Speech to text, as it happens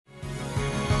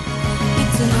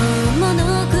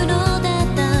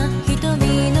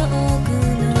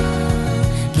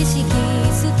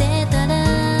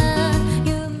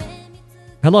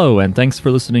Hello, and thanks for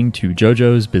listening to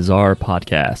JoJo's Bizarre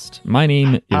Podcast. My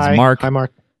name is Mark. Hi,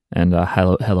 Mark. And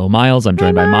hello, Miles. I'm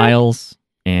joined by Miles.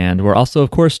 And we're also, of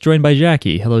course, joined by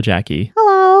Jackie. Hello, Jackie.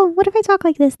 Hello. What if I talk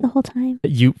like this the whole time?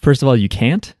 First of all, you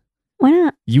can't. Why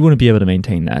not? You wouldn't be able to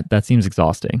maintain that. That seems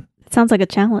exhausting. It sounds like a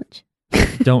challenge.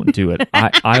 Don't do it.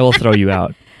 I will throw you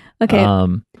out. Okay.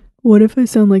 What if I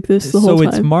sound like this the whole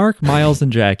time? So it's Mark, Miles,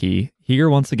 and Jackie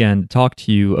here once again to talk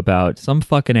to you about some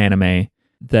fucking anime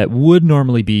that would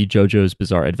normally be JoJo's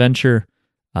Bizarre Adventure.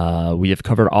 We have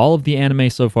covered all of the anime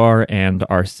so far and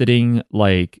are sitting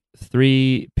like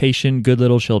three patient good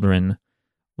little children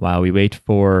while we wait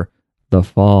for the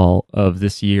fall of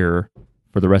this year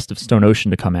for the rest of Stone Ocean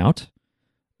to come out.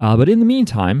 But in the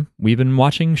meantime, we've been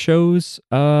watching shows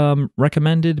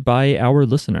recommended by our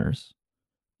listeners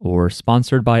or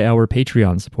sponsored by our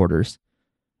Patreon supporters.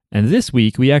 And this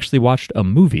week, we actually watched a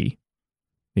movie.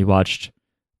 We watched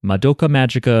Madoka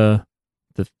Magica,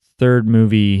 the third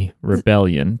movie,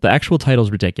 Rebellion. The actual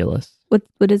title's ridiculous. What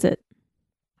is it?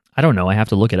 I don't know. I have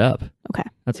to look it up. Okay.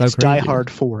 That's how It's crazy Die it is. Hard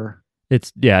 4.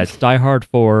 It's Die Hard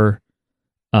 4.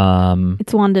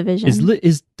 It's WandaVision.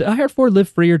 Is Die Hard 4 Live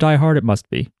Free or Die Hard? It must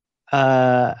be.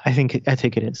 I think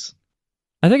it is.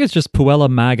 I think it's just Puella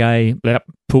Magi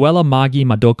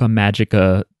Madoka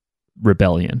Magica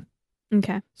Rebellion.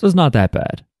 Okay. So it's not that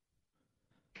bad.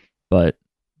 But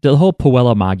the whole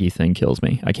Puella Magi thing kills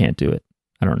me. I can't do it.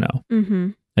 I don't know. Mm-hmm.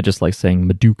 I just like saying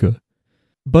Madoka.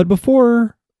 But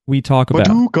before we talk about...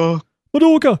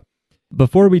 Madoka!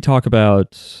 Before we talk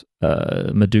about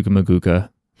Madoka Maguka,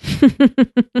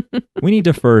 we need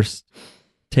to first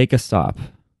take a stop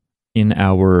in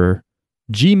our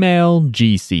Gmail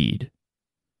G-Seed.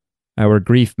 Our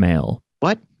grief mail.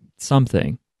 What?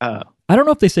 Something. Oh. I don't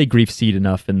know if they say grief seed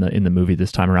enough in the movie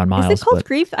this time around, Miles. Is it called but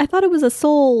grief? I thought it was a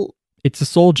soul. it's a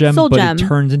soul gem, Soul but gem. it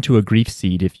turns into a grief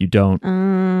seed if you don't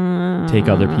take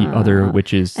other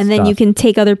witches' And then stuff. you can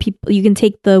take other people. You can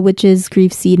take the witch's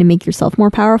grief seed and make yourself more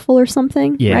powerful or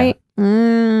something. Yeah. Right.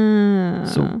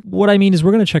 So what I mean is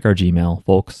we're going to check our Gmail,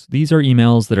 folks. These are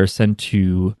emails that are sent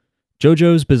to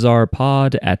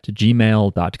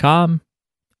jojosbizarrepod@gmail.com.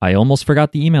 I almost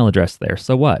forgot the email address there.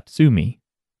 So what? Sue me.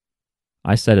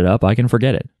 I set it up. I can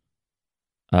forget it.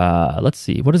 Let's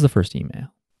see. What is the first email?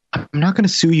 I'm not going to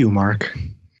sue you, Mark.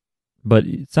 But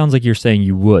it sounds like you're saying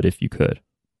you would if you could.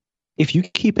 If you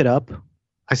keep it up,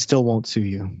 I still won't sue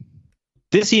you.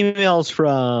 This email is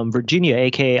from Virginia,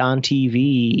 aka On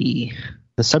TV.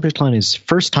 The subject line is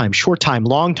first time, short time,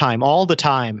 long time, all the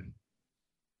time.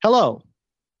 Hello.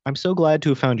 I'm so glad to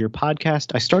have found your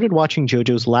podcast. I started watching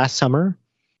JoJo's last summer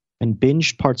and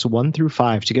binged parts 1 through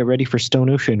 5 to get ready for Stone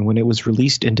Ocean when it was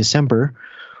released in December.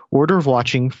 Order of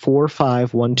watching 4,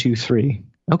 5, 1, 2, 3.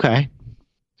 Okay.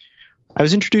 I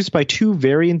was introduced by two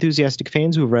very enthusiastic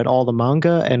fans who have read all the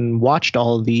manga and watched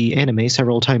all of the anime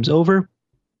several times over.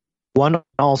 One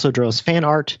also draws fan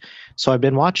art, so I've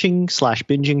been watching /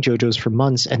 binging JoJo's for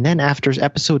months, and then after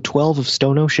episode 12 of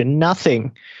Stone Ocean,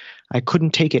 nothing. I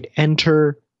couldn't take it.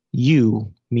 Enter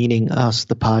you, meaning us,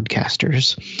 the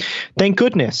podcasters. Thank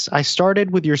goodness. I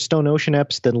started with your Stone Ocean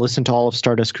eps, then listened to all of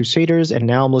Stardust Crusaders, and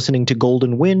now I'm listening to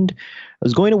Golden Wind. I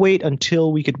was going to wait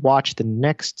until we could watch the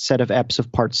next set of eps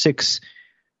of part 6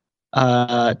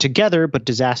 together, but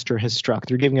disaster has struck.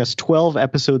 They're giving us 12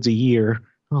 episodes a year.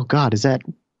 Oh God, is that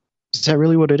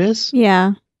really what it is?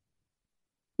 Yeah.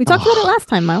 We talked about it last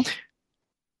time, Miles.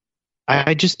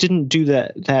 I just didn't do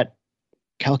that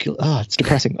calculate. Oh, it's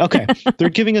depressing. Okay. They're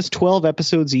giving us 12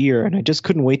 episodes a year, and I just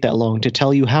couldn't wait that long to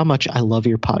tell you how much I love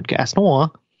your podcast. Aw.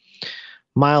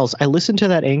 Miles, I listen to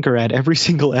that anchor ad every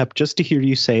single ep just to hear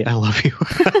you say I love you.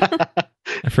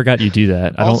 I forgot you do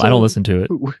that. I don't listen to it.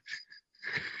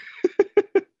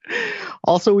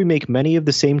 Also, we make many of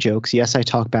the same jokes. Yes, I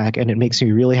talk back, and it makes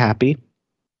me really happy.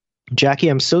 Jackie,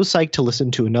 I'm so psyched to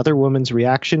listen to another woman's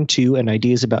reaction to and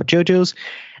ideas about JoJo's,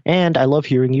 and I love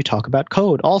hearing you talk about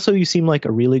code. Also, you seem like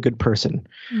a really good person.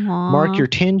 Aww. Mark, your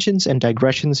tangents and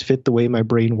digressions fit the way my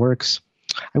brain works.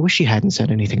 I wish you hadn't said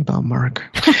anything about Mark.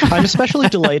 I'm especially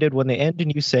delighted when they end in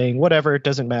you saying, whatever, it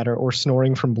doesn't matter, or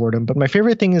snoring from boredom. But my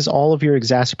favorite thing is all of your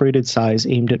exasperated sighs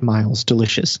aimed at Miles.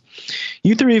 Delicious.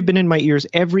 You three have been in my ears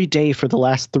every day for the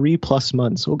last 3+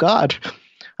 months. Oh, God.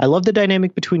 I love the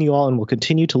dynamic between you all and will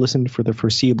continue to listen for the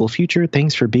foreseeable future.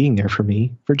 Thanks for being there for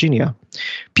me, Virginia.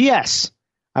 P.S.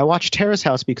 I watched Terrace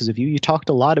House because of you. You talked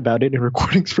a lot about it in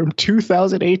recordings from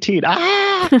 2018.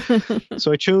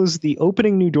 So I chose the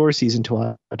opening New Door season to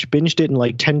watch. Binged it in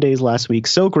like 10 days last week.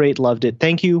 So great. Loved it.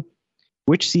 Thank you.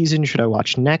 Which season should I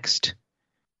watch next?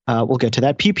 We'll get to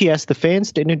that. PPS, the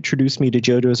fans that introduced me to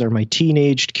JoJo's are my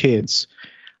teenaged kids.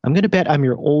 I'm going to bet I'm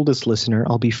your oldest listener.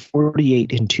 I'll be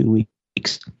 48 in 2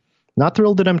 weeks. Not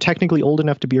thrilled that I'm technically old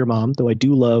enough to be your mom, though I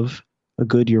do love a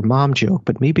good your mom joke,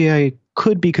 but maybe I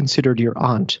could be considered your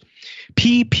aunt.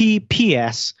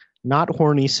 PPPS, not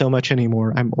horny so much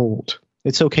anymore. I'm old.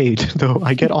 It's okay, though.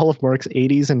 I get all of Mark's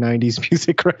 80s and 90s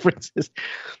music references.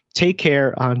 Take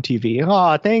care on TV.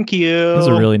 Aw, thank you. That was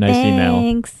a really nice email.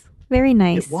 Thanks. Very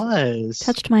nice. It was.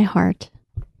 Touched my heart.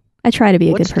 I try to be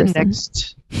a What's good person. the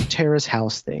next Terrace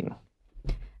House thing?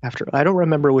 After I don't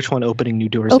remember which one Opening New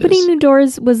Doors Opening is. New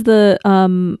Doors was the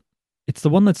It's the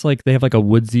one that's like they have like a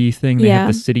woodsy thing. They Yeah. have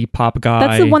the city pop guy.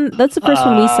 that's the one. That's the first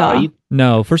one we saw.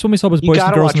 No, first one we saw was You Boys and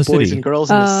gotta Girls watch in the Boys City. and Girls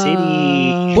in the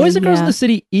City. Boys and Girls in yeah. the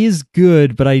City is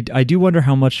good, but I do wonder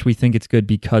how much we think it's good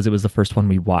because it was the first one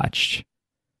we watched.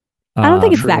 I don't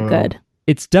think it's True. that good.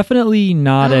 It's definitely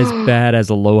not as bad as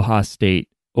Aloha State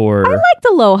or I liked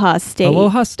Aloha State.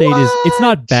 Aloha State is. It's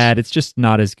not bad. It's just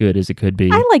not as good as it could be.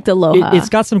 I liked Aloha. It's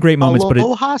got some great moments, but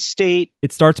Aloha State,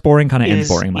 it starts boring, kind of ends is-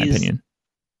 boring, in my is- opinion.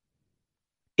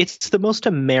 it's the most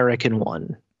American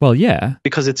one Well, yeah.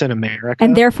 because it's in America.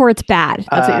 and therefore it's bad.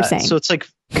 That's what you're saying. So it's like,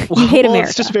 You hate America.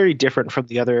 It's just very different from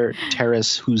the other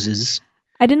Terrace Hooses.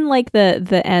 I didn't like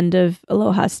the end of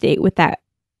Aloha State with that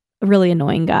really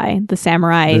annoying guy, the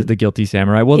samurai. The guilty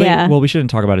samurai. Well, Yeah. we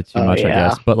shouldn't talk about it too Oh, much, I yeah.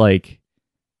 guess. But like,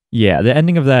 yeah, the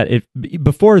ending of that.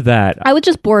 Before that, I was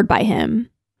just bored by him.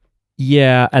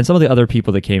 yeah, and some of the other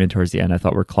people that came in towards the end, I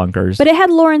thought were clunkers. But it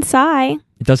had Lauren Tsai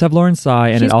it does have Lauren Tsai,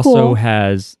 and She's it also cool.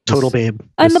 has Total babe.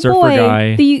 and the surfer boy,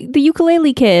 guy. the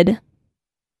ukulele kid.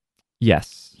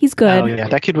 Yes, He's good. Oh yeah,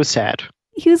 that kid was sad.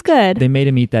 He was good. they made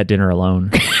him eat that dinner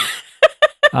alone.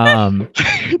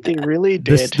 They really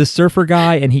the did. the surfer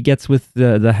guy, and he gets with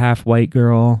the half white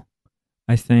girl.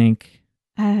 I think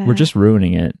we're just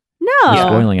ruining it. no. We're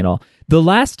spoiling it all. The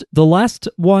last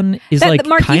one is Mark,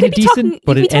 you kind could of be decent, talking-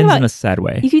 but you could it be talking ends in about- a sad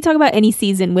way. You could talk about any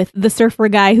season with the surfer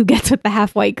guy who gets with the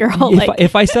half white girl.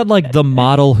 If I said like the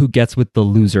model who gets with the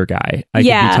loser guy, I could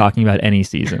Yeah. be talking about any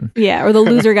season. yeah, or the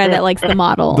loser guy that likes the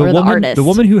model or the artist. The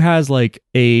woman who has like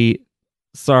a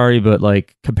sorry but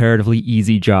like comparatively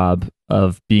easy job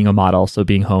of being a model, so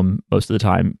being home most of the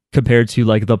time, compared to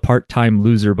like the part-time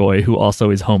loser boy who also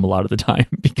is home a lot of the time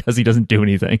because he doesn't do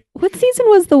anything. What season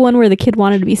was the one where the kid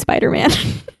wanted to be Spider-Man?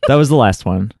 That was the last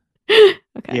one.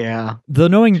 Okay. Yeah. Though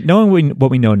knowing what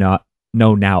we know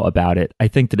now about it, I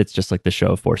think that it's just like the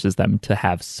show forces them to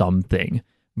have something.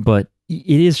 But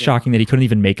it is shocking that he couldn't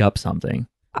even make up something.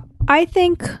 I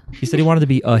think He said he wanted to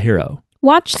be a hero.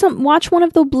 watch one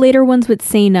of the later ones with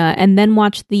Sena, and then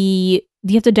watch the.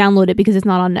 You have to download it because it's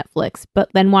not on Netflix. But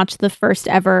then watch the first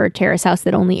ever Terrace House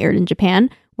that only aired in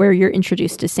Japan, where you're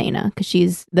introduced to Sena because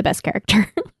she's the best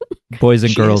character. Boys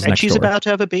and She Girls is, and Next she's Door. about to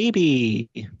have a baby.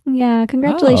 Yeah,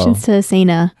 congratulations to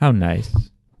Sena. How nice.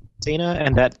 Zena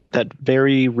and that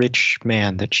very rich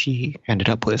man that she ended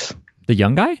up with. The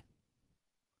young guy?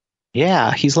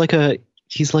 Yeah, he's like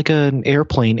an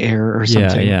airplane heir or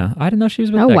something. Yeah. I didn't know she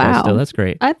was with Oh, that guy wow. still. That's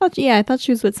great. I thought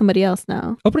she was with somebody else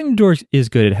now. Opening the Doors is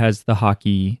good. It has the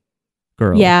hockey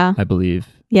girl, Yeah. I believe,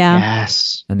 Yeah.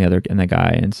 Yes. and the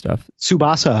guy and stuff.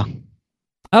 Tsubasa.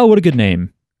 Oh, what a good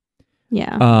name.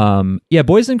 Yeah. Yeah,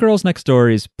 Boys and Girls Next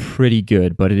Door is pretty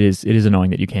good, but it is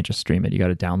annoying that you can't just stream it. You got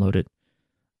to download it.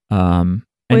 And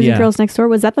Boys yeah, and Girls Next Door.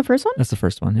 Was that the first one? that's the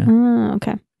first one. Yeah, Oh,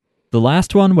 okay. the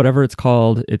last one, whatever it's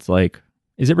called, it's like,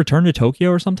 is it Return to Tokyo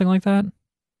or something like that?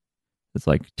 It's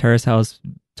like Terrace House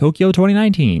Tokyo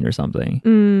 2019 or something.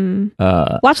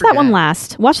 Watch that one forget.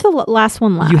 last. Watch the last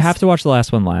one last. You have to watch the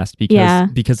last one last Yeah.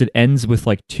 because it ends with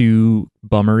like two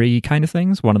bummery kind of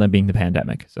things. One of them being the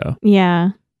pandemic. So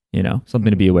Yeah.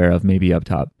 something to be aware of, maybe up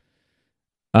top.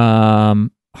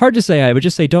 Hard to say. I would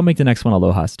just say don't make the next one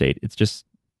Aloha State. It's just,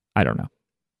 I don't know.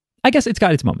 I guess it's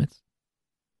got its moments.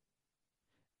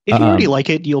 If you already like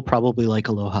it, you'll probably like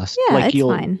Aloha. Yeah, like it's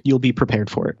you'll fine. you'll be prepared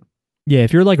for it. Yeah,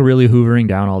 if you're like really hoovering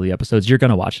down all the episodes, you're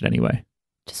gonna watch it anyway.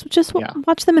 Just Yeah.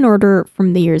 watch them in order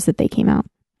from the years that they came out,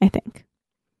 I think.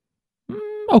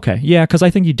 Okay, yeah, because I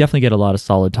think you definitely get a lot of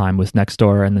solid time with Next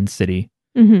Door and then City.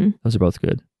 Mm-hmm. Those are both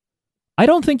good. I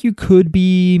don't think you could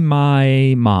be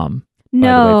my mom.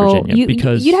 No, Virginia,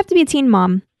 because you'd have to be a teen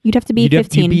mom. You'd have to be You'd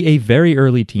 15. be a very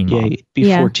early teen Yeah, mom. you'd be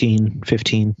Yeah. 14,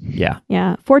 15. Yeah.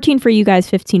 Yeah, 14 for you guys,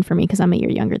 15 for me because I'm a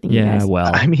year younger than you Yeah, guys. well.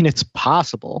 I mean, it's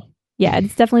possible. Yeah,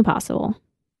 it's definitely possible.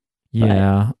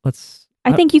 Yeah. Let's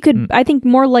I think you could. mm. I think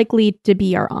more likely to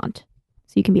be our aunt,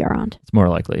 so you can be our aunt. it's more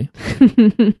likely.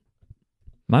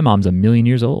 My mom's a million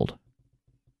years old.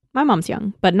 My mom's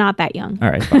young, but not that young. All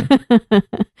right, fine.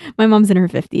 My mom's in her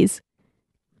 50s,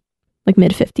 like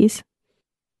mid 50s.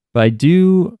 But I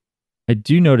do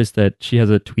notice that she has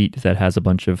a tweet that has a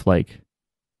bunch of like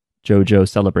JoJo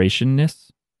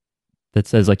celebration-ness that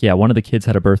says like, yeah, one of the kids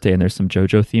had a birthday and there's some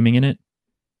JoJo theming in it.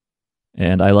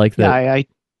 And I like that. Yeah, I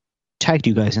tagged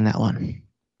you guys in that one.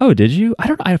 Oh, did you? I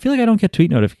don't know. I feel like I don't get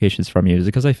tweet notifications from you. Is it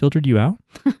because I filtered you out?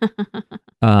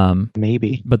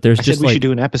 Maybe. But there's I just said we like, should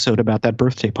do an episode about that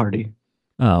birthday party.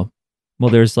 oh, well,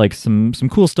 there's like some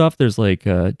cool stuff. There's like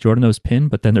Giordano's pin,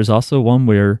 but then there's also one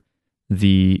where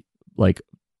the like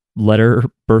letter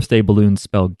birthday balloons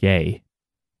spell gay.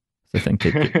 So I think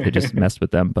they just messed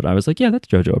with them. But I was like, yeah, that's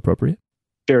JoJo appropriate.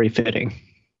 Very fitting.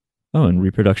 Oh, and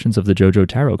reproductions of the JoJo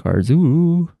tarot cards.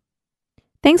 Ooh.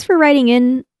 Thanks for writing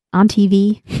in on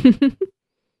TV.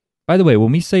 By the way,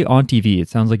 when we say on TV, it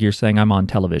sounds like you're saying I'm on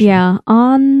television. Yeah,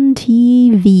 on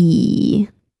TV.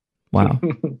 Wow.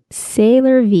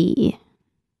 Sailor V.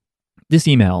 This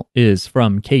email is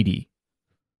from Katie.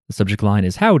 The subject line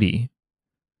is howdy.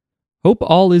 Hope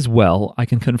all is well. I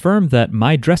can confirm that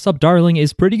My Dress Up Darling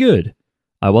is pretty good.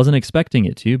 I wasn't expecting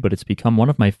it to, but it's become one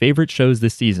of my favorite shows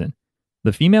this season.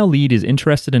 The female lead is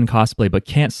interested in cosplay but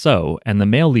can't sew, and the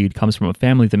male lead comes from a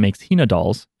family that makes Hina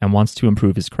dolls and wants to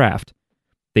improve his craft.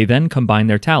 They then combine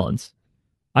their talents.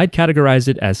 I'd categorize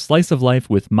it as slice of life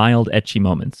with mild ecchi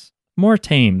moments. More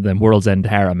tame than World's End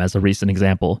Harem as a recent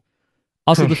example.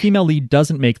 Also, the female lead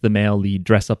doesn't make the male lead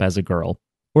dress up as a girl.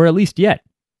 Or at least yet.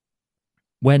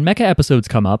 When mecha episodes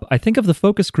come up, I think of the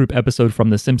focus group episode from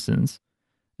The Simpsons.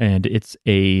 And it's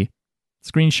a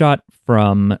screenshot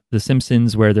from The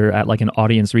Simpsons where they're at like an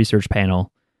audience research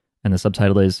panel. And the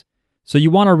subtitle is, "So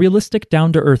you want a realistic,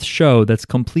 down-to-earth show that's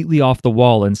completely off the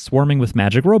wall and swarming with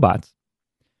magic robots?"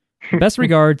 Best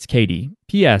regards, Katie.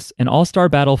 P.S. An all-star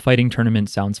battle fighting tournament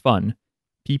sounds fun.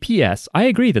 P.P.S. I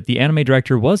agree that the anime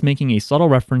director was making a subtle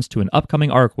reference to an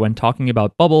upcoming arc when talking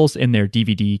about bubbles in their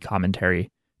DVD commentary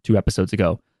 2 episodes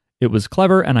ago. It was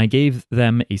clever, and I gave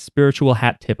them a spiritual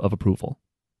hat tip of approval.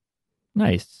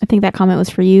 Nice. I think that comment was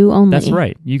for you only. That's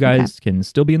right. You guys can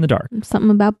still be in the dark.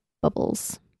 Something about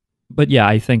bubbles. But yeah,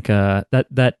 I think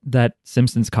that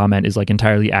Simpsons comment is like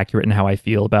entirely accurate in how I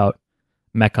feel about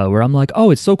mecha, where I'm like, oh,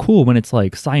 it's so cool when it's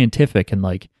like scientific, and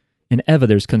like in Eva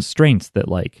there's constraints that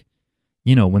like,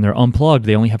 you know, when they're unplugged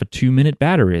they only have a 2-minute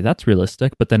battery. That's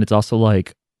realistic. But then it's also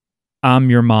like, I'm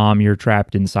your mom, you're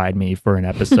trapped inside me for an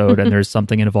episode and there's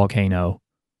something in a volcano.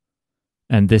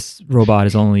 And this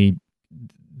monster's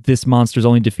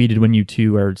only defeated when you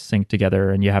two are synced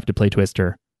together and you have to play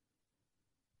Twister.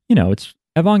 You know, it's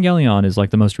Evangelion is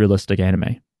like the most realistic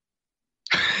anime.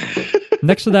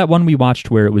 Next to that one we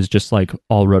watched where it was just like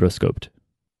all rotoscoped.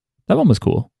 That one was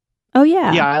cool. Oh,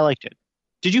 yeah. Yeah, I liked it.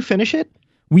 Did you finish it?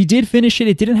 We did finish it.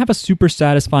 It didn't have a super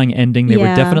satisfying ending. They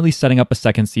were definitely setting up a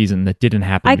second season that didn't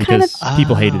happen because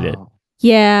people hated it.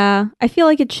 Yeah. I feel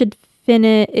like it should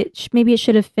finish. Maybe it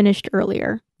should have finished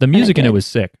earlier. The music in it was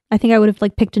sick. I think I would have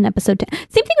like picked an episode 10.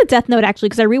 Same thing with Death Note, actually,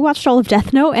 because I rewatched all of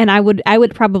Death Note, and I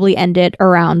would probably end it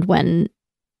around when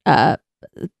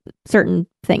certain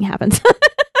thing happens.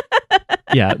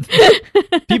 Yeah.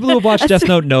 People who have watched Death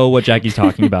Note know what Jackie's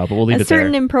talking about, but we'll leave it there. A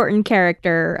certain important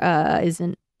character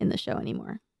isn't in the show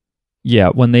anymore. Yeah,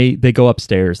 when they go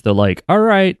upstairs, they're like, all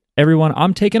right, everyone,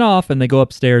 I'm taking off. And they go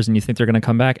upstairs and you think they're going to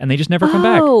come back and they just never come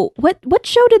back. Oh, what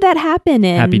show did that happen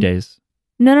in? Happy Days.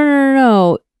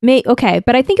 No. Okay,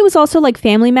 but I think it was also like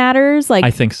Family Matters. Like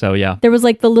I think so, yeah. There was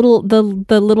like the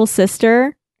little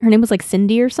sister. Her name was like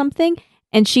Cindy or something.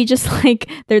 And she just like,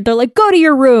 they're like, go to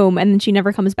your room. And then she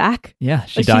never comes back. Yeah,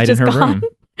 she died in her room.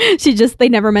 They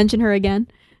never mention her again.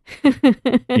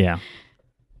 Yeah.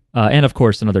 And of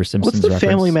course, another Simpsons reference. What's the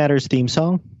reference. Family Matters theme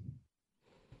song?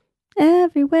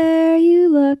 Everywhere you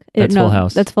look. That's Full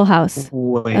House. That's Full House.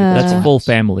 Wait, that's Full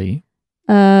Family.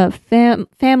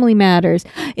 Family Matters.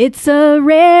 It's a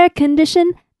rare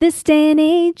condition this day and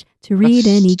age to read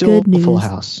any good news. Full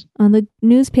House on the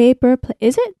newspaper.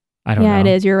 Is it? I don't know. Yeah, it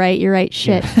is. You're right.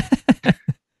 Shit. Family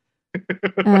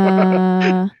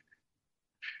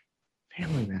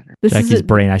Matters. Jackie's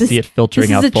brain. I see it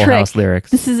filtering out Full House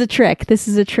lyrics. This is a trick. Is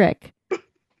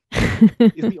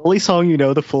the only song you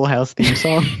know the Full House theme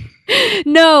song?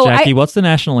 No. Jackie, what's the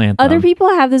national anthem? Other people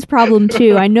have this problem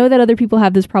too. I know that other people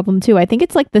have this problem too. I think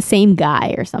it's like the same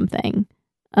guy or something.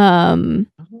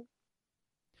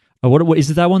 What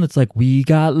is it, that one that's like, we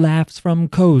got laughs from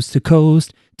coast to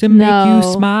coast to make you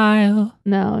smile?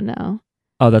 No.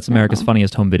 Oh, that's America's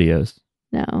Funniest Home Videos.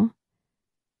 No.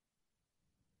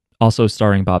 Also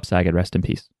starring Bob Saget, rest in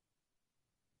peace.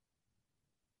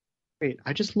 Wait,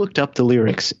 I just looked up the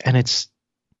lyrics and it's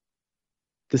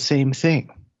the same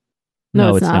thing.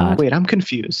 No, it's not. Wait, I'm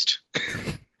confused.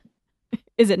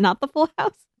 Is it not the Full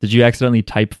House? Did you accidentally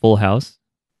type Full House?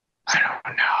 I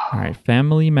don't know. All right,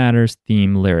 Family Matters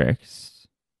theme lyrics.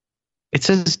 It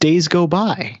says Days Go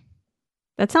By.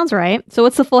 That sounds right. So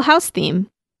what's the Full House theme?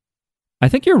 I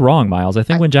think you're wrong, Miles. I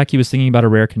think when Jackie was singing about a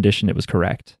rare condition, it was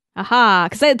correct. Aha.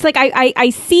 Because it's like I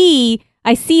see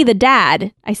the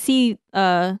dad. I see,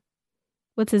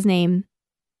 what's his name?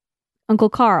 Uncle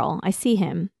Carl. I see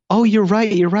him. Oh, you're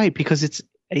right. Because it's,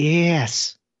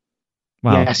 yes.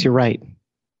 Wow. Yes, you're right.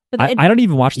 But I don't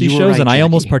even watch these You were shows, right, and I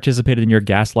almost Jackie. participated in your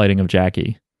gaslighting of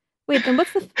Jackie. wait, then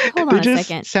what's the... Hold They on a just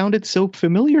second. sounded so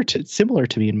similar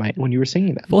to me when you were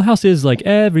singing that. Full House is like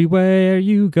everywhere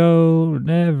you go,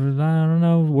 never, I don't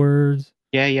know words.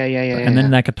 Yeah. And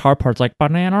then that guitar part's like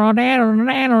banana,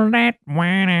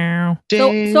 wow.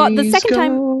 So the second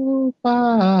time- Go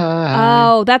by.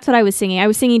 Oh, that's what I was singing. I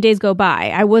was singing Days Go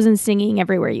By. I wasn't singing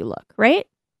Everywhere You Look, right?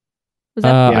 Was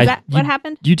that what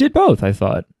happened? You did both, I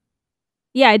thought.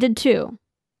 Yeah, I did too.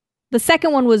 The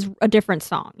second one was a different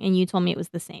song, and you told me it was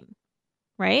the same,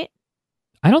 right?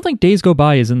 I don't think Days Go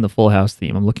By is in the Full House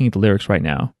theme. I'm looking at the lyrics right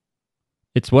now.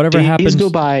 It's whatever happens. Days Go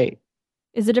By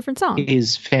It's a different song.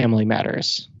 is Family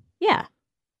Matters. Yeah.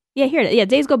 Yeah, here it is. Yeah,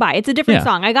 Days Go By. It's a different Yeah.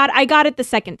 song. I got it the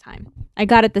second time.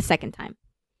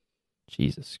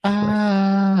 Jesus Christ.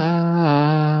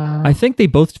 I I think they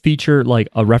both feature like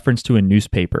a reference to a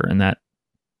newspaper, and that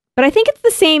But I think it's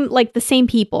the same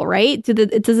people, right? Do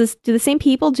the same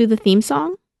people do the theme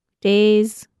song?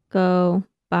 Days Go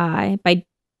By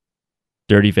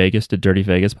Dirty Vegas, did Dirty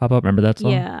Vegas pop up? Remember that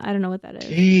song? Yeah, I don't know what that is.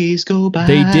 Days go by.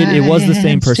 They did. It was the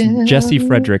same and person. still Jesse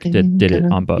Frederick did it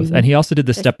on both, and he also did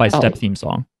the Step by Step Oh. theme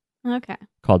song Okay.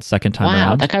 called Second Time Wow,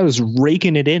 Around. that guy was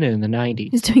raking it in the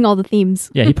 90s. He's doing all the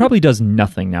themes. Yeah, he probably does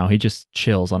nothing now. He just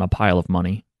chills on a pile of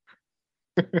money.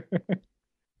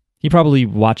 He probably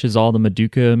watches all the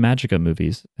Madoka Magica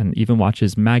movies and even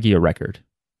watches Maggie a record.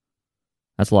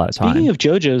 That's a lot of time. Speaking of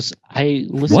JoJo's, I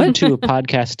listened to a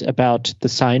podcast about the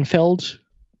Seinfeld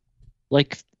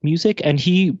music, and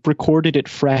he recorded it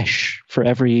fresh for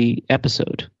every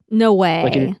episode. No way.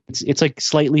 Like it's like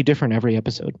slightly different every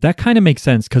episode. That kind of makes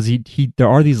sense because he there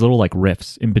are these little like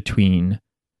riffs in between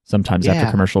sometimes after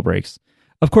Yeah. commercial breaks.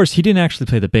 Of course, he didn't actually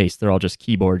play the bass. They're all just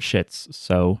keyboard shits.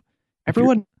 So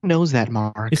Everyone knows that,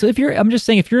 Mark. so I'm just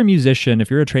saying, if you're a musician, if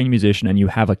you're a trained musician and you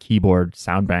have a keyboard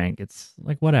sound bank, it's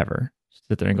like whatever. Just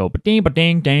sit there and go ba-ding,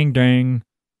 ba-ding, dang, dang.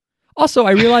 Also,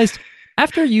 I realized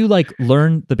after you like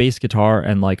learn the bass guitar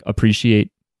and like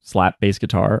appreciate slap bass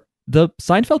guitar, the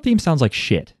Seinfeld theme sounds like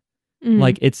shit. Mm.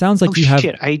 Like it sounds like oh you have.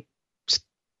 shit!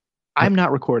 I'm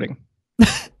not recording.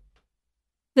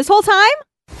 This whole time?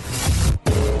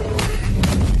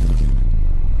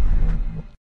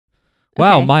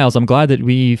 Wow, Okay. Miles, I'm glad that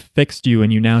we fixed you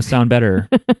and you now sound better.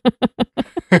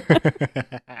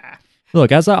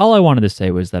 Look, all I wanted to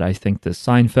say was that I think the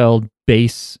Seinfeld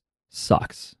bass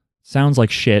sucks. Sounds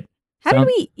like shit. How did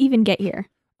we even get here?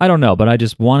 I don't know, but I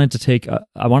just wanted to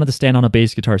I wanted to stand on a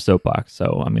bass guitar soapbox,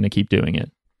 so I'm going to keep doing it.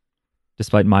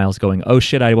 Despite Miles going, "Oh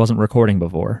shit, I wasn't recording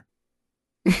before."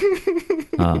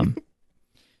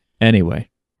 Anyway.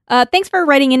 Thanks for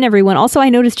writing in, everyone. Also, I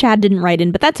noticed Chad didn't write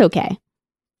in, but that's okay.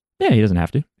 Yeah, he doesn't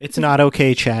have to. It's not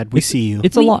okay, Chad. We see you.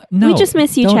 It's We- a lot. we No, just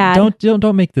miss you, don't, Chad.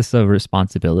 Don't make this a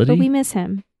responsibility. But we miss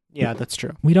him. Yeah, that's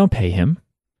true. We don't pay him.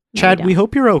 No, Chad, we we don't.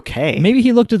 hope you're okay. Maybe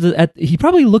he looked he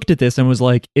probably looked at this and was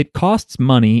like, "It costs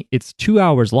money. It's 2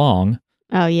 hours long.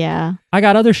 Oh, yeah. I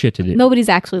got other shit to do." Nobody's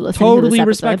actually listening Totally to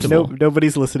this episode. respectable.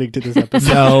 Nobody's listening to this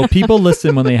episode. No, people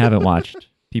listen when they haven't watched.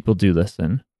 People do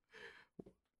listen.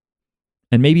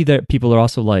 And maybe that people are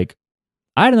also like,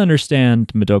 I didn't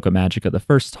understand Madoka Magica the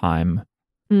first time.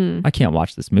 Hmm. I can't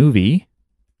watch this movie.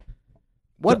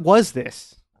 What was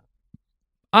this?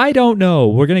 I don't know.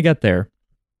 We're going to get there.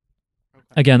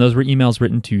 Again, those were emails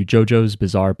written to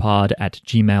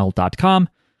jojosbizarrepod@gmail.com.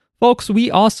 Folks, we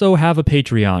also have a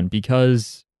Patreon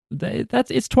because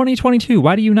it's 2022.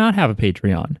 Why do you not have a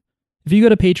Patreon? If you go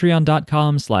to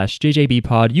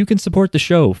patreon.com/jjbpod, you can support the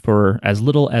show for as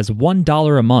little as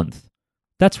 $1 a month.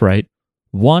 That's right,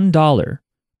 $1.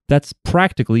 That's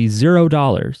practically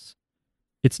 $0.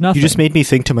 It's nothing. You just made me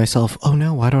think to myself, oh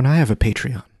no, why don't I have a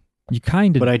Patreon? You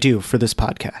kind of But I do for this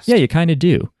podcast. Yeah, you kind of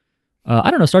do.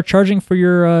 I don't know. Start charging for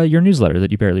your newsletter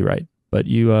that you barely write, but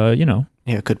you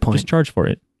Yeah, good point. just charge for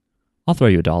it. I'll throw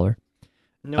you $1.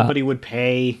 Nobody would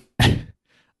pay.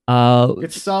 Uh,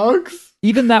 It sucks.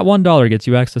 even that $1 gets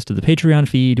you access to the Patreon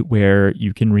feed, where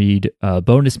you can read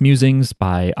bonus musings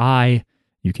by I.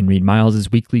 You can read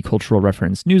Miles's weekly cultural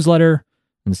reference newsletter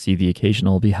and see the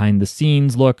occasional behind the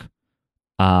scenes look.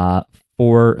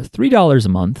 For $3 a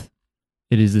month,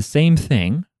 it is the same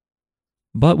thing,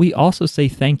 but we also say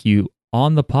thank you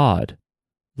on the pod,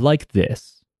 like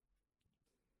this.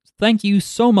 Thank you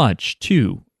so much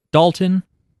to Dalton,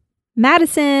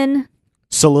 Madison,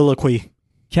 Soliloquy.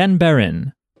 Ken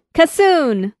Barron,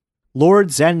 Kassoon. Lord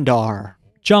Zendar.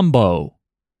 Jumbo,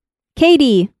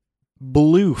 Katie.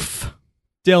 Bloof.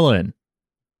 Dylan,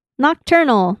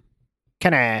 Nocturnal.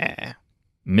 Kenna.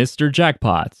 Mr.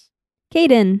 Jackpots,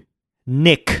 Caden.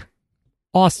 Nick.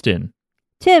 Austin,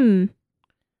 Tim.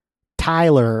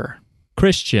 Tyler.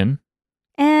 Christian,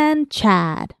 And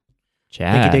Chad.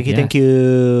 Chad. Thank you. yes. Thank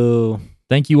you.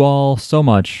 Thank you all so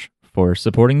much for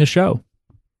supporting the show.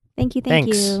 Thank you.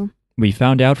 Thanks. You. We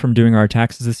found out from doing our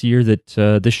taxes this year that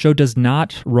this show does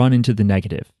not run into the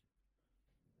negative.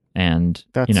 And,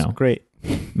 That's great.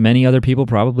 many other people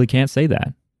probably can't say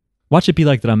that. Watch it be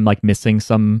like that I'm like missing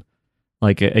some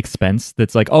like expense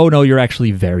that's like, oh no, you're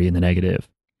actually very in the negative.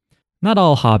 Not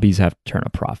all hobbies have to turn a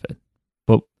profit,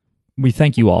 but we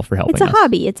thank you all for helping It's a us.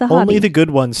 hobby. It's a hobby. Only the good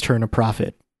ones turn a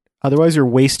profit. Otherwise, you're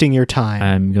wasting your time.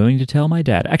 I'm going to tell my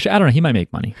dad. Actually, I don't know. He might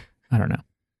make money. I don't know.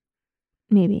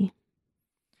 Maybe.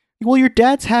 Well, your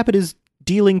dad's habit is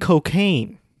dealing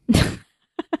cocaine.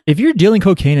 If you're dealing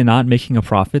cocaine and not making a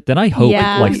profit, then I hope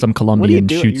Yeah. like some What are you Colombian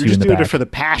doing? shoots You're you just in the doing back. it for the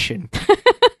passion.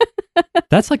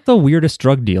 That's like the weirdest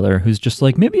drug dealer who's just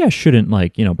like, maybe I shouldn't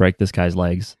like, break this guy's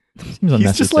legs. Seems unnecessary.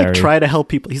 He's just like trying to help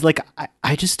people. He's like,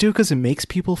 I just do it because it makes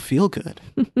people feel good.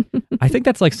 I think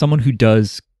that's like someone who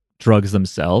does drugs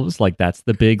themselves. Like that's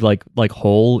the big like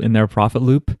hole in their profit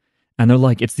loop. And they're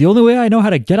like, it's the only way I know how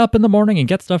to get up in the morning and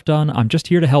get stuff done. I'm just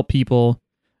here to help people.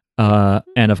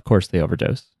 And of course they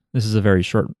overdose. This is a very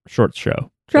short show. that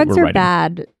Drugs we're are writing.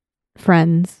 bad,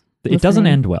 friends. It doesn't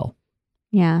listening. end well.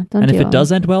 Yeah, don't And do if it does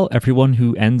end well, everyone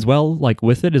who ends well like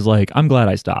with it is like, I'm glad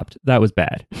I stopped. That was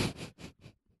bad.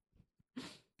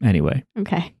 Anyway,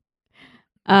 Okay.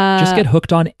 just get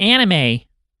hooked on anime.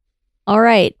 All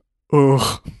right.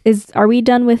 Ugh. Are we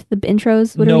done with the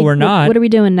intros? No, we're not. What are we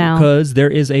doing now? Because there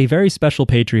is a very special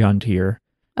Patreon tier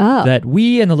Oh. that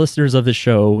we and the listeners of the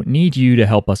show need you to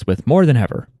help us with more than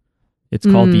ever. It's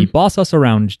called the Boss Us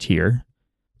Around tier.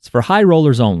 It's for high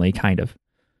rollers only, kind of,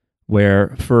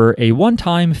 where for a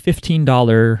one-time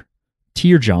 $15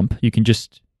 tier jump, you can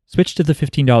just switch to the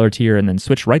 $15 tier and then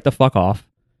switch right the fuck off.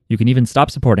 You can even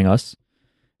stop supporting us.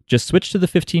 Just switch to the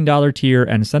 $15 tier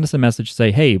and send us a message,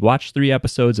 say, hey, watch 3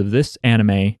 episodes of this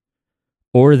anime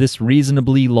or this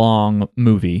reasonably long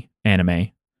movie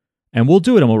anime. And we'll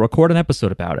do it and we'll record an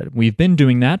episode about it. We've been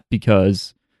doing that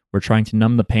because we're trying to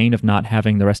numb the pain of not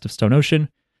having the rest of Stone Ocean.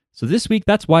 So this week,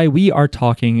 that's why we are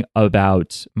talking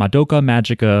about Madoka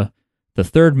Magica, the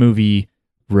third movie,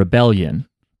 Rebellion.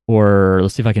 Or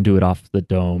let's see if I can do it off the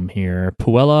dome here.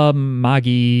 Puella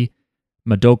Magi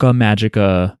Madoka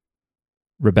Magica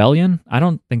Rebellion? I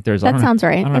don't think there's... That sounds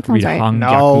right. I don't That have to read sounds right.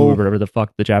 Hangyaku No. or whatever the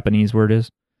fuck the Japanese word is.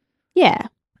 Yeah.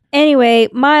 Anyway,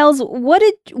 Miles, what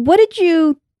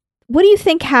do you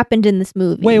think happened in this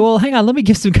movie? Wait, well, hang on. Let me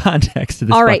give some context to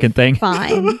this All right, fucking thing.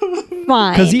 Fine.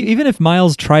 Fine. Because even if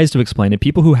Miles tries to explain it,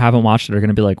 people who haven't watched it are going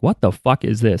to be like, what the fuck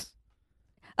is this?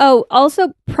 Oh,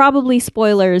 also probably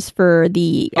spoilers for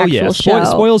the actual show.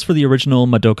 Spoils for the original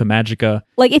Madoka Magica.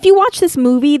 Like if you watch this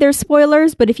movie, there's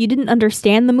spoilers, but if you didn't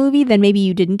understand the movie, then maybe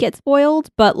you didn't get spoiled.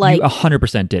 But like, You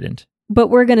 100% didn't. but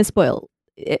we're gonna spoil.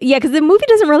 Yeah, because the movie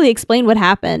doesn't really explain what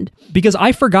happened. Because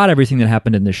I forgot everything that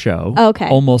happened in the show. Okay.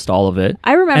 Almost all of it.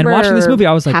 I remember. And watching this movie,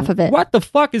 I was like, half of it. what the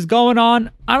fuck is going on?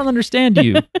 I don't understand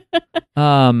you.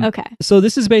 Okay, So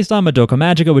this is based on Madoka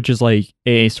Magica, which is like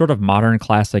a sort of modern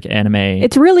classic anime.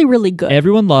 it's really, really good.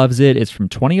 Everyone loves it. It's from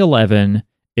 2011.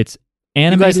 It's You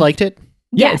animated. guys liked it?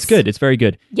 Yeah, Yes. it's good. It's very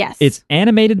good. Yes, It's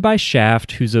animated by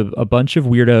Shaft, who's a bunch of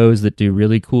weirdos that do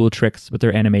really cool tricks with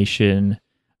their animation,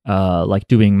 like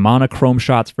doing monochrome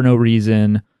shots for no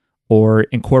reason or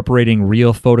incorporating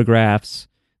real photographs.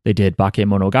 They did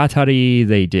Bakemonogatari.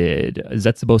 They did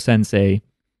Zetsubo Sensei.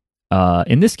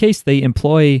 In this case, they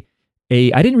employ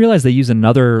I didn't realize they use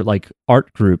another like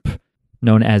art group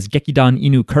known as Gekidan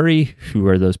Inu Kuri, who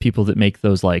are those people that make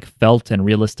those like felt and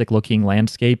realistic looking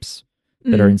landscapes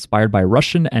that are inspired by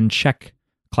Russian and Czech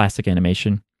classic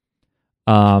animation.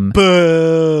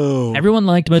 Boo. Everyone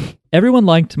liked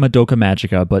Madoka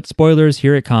Magica, but spoilers,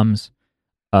 here it comes.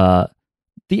 The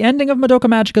ending of Madoka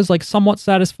Magica is like somewhat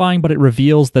satisfying, but it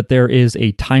reveals that there is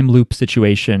a time loop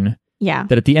situation. yeah.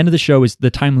 That at the end of the show is the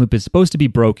time loop is supposed to be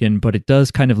broken, but it does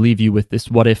kind of leave you with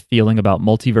this what if feeling about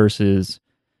multiverses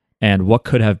and what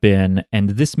could have been.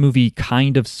 And this movie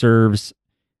kind of serves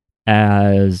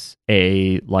as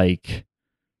a like,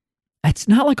 it's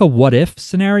not like a what if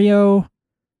scenario.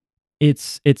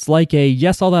 It's like a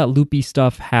yes, all that loopy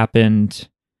stuff happened.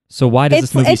 So why does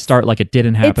this movie start like it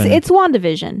didn't happen? It's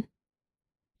WandaVision.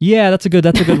 Yeah, that's a good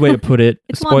way to put it.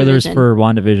 It's Spoilers WandaVision. for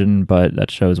WandaVision, but that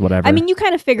shows whatever. I mean, you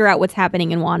kind of figure out what's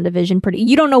happening in WandaVision.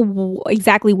 You don't know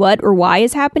exactly what or why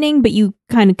is happening, but you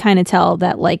kind of tell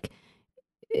that like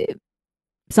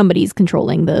somebody's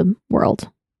controlling the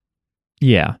world.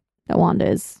 Yeah. That Wanda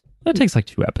is. That takes like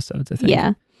 2 episodes, I think.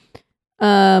 Yeah.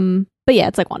 But yeah,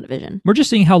 it's like WandaVision. We're just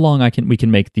seeing how long we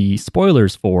can make the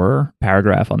spoilers for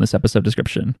paragraph on this episode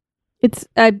description. It's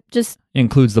just It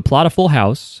includes the plot of Full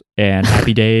House and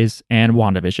Happy Days and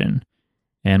WandaVision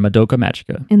and Madoka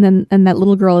Magica. and that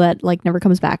little girl that like never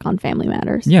comes back on Family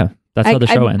Matters. Yeah, that's how the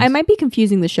show ends. I might be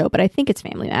confusing the show, but I think it's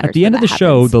Family Matters. At the end of the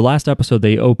show, the last episode,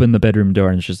 they open the bedroom door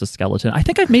and it's just a skeleton. I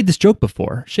think I've made this joke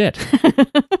before. Shit.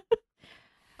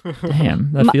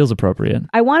 Damn, that feels appropriate.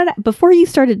 I wanted, before you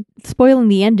started spoiling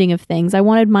the ending of things, I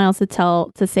wanted Miles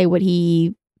to say what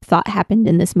he thought happened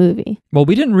in this movie. Well,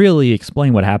 we didn't really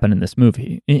explain what happened in this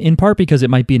movie, in part because it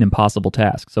might be an impossible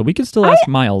task. So we can still ask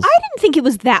Miles. I didn't think it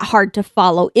was that hard to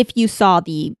follow if you saw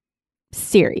the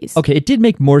series. Okay, it did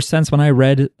make more sense when I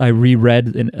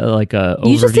reread in like a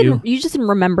overview. You just didn't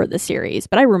remember the series,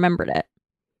 but I remembered it.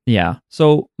 Yeah.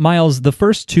 So Miles, the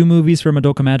first 2 movies for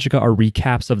Madoka Magica are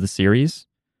recaps of the series.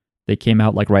 They came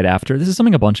out like right after. This is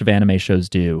something a bunch of anime shows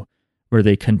do, where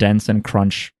they condense and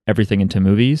crunch everything into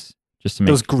movies just to make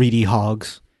Those greedy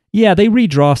hogs. Yeah, they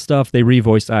redraw stuff, they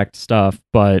re-voice act stuff,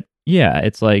 but yeah,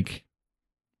 it's like,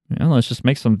 let's just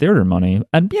make some theater money.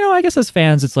 And I guess as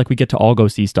fans, it's like we get to all go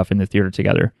see stuff in the theater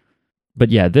together. But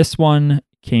yeah, this one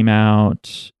came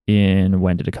out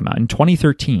when did it come out? In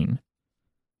 2013.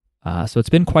 So it's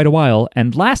been quite a while.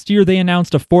 And last year they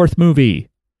announced a 4th movie.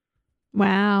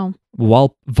 Wow.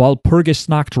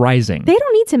 Walpurgisnacht Rising. They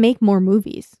don't need to make more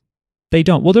movies. They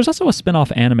don't. Well, there's also a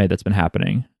spin-off anime that's been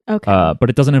happening. Okay. But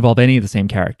it doesn't involve any of the same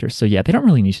characters. So yeah, they don't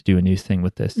really need to do a new thing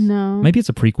with this. No. Maybe it's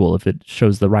a prequel if it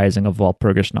shows the rising of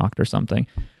Walpurgisnacht or something.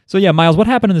 So yeah, Miles, what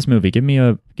happened in this movie? Give me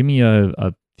a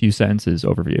few sentences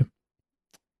overview.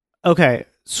 Okay,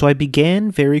 so I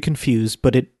began very confused,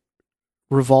 but it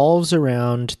revolves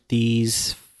around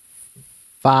these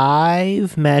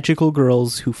 5 magical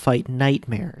girls who fight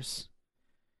nightmares.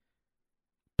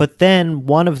 But then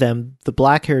one of them, the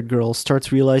black-haired girl,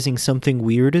 starts realizing something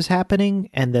weird is happening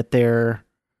and that they're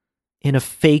in a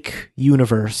fake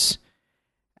universe.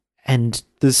 And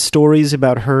the story's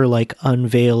about her like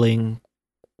unveiling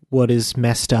what is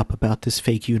messed up about this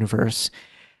fake universe.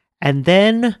 And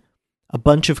then a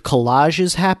bunch of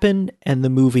collages happen and the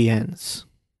movie ends.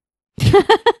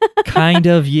 Kind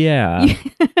of, yeah.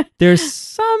 There's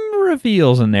some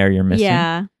reveals in there you're missing.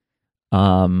 Yeah.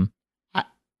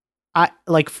 I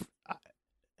like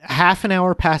half an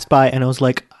hour passed by and I was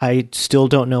like, I still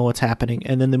don't know what's happening.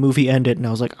 And then the movie ended and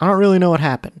I was like, I don't really know what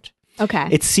happened. Okay.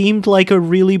 It seemed like a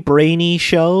really brainy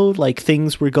show, like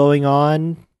things were going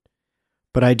on,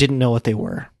 but I didn't know what they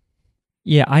were.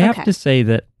 Yeah, I have to say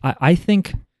that I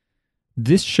think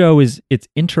this show it's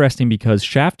interesting because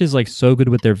Shaft is like so good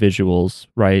with their visuals,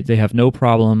 right? They have no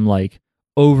problem like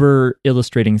over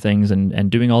illustrating things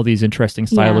and doing all these interesting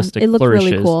stylistic it looked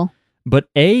flourishes. really cool. But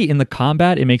in the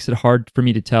combat, it makes it hard for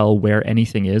me to tell where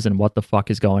anything is and what the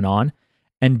fuck is going on.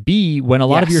 And B, when a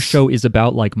lot of your show is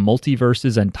about like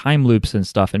multiverses and time loops and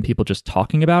stuff and people just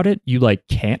talking about it, you like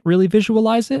can't really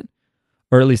visualize it.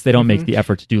 Or at least they don't make the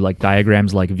effort to do like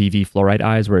diagrams like VV Fluorite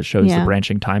Eyes where it shows the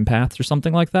branching time paths or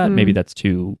something like that. Maybe that's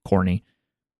too corny.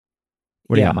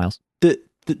 What do you got, Miles? The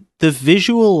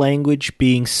visual language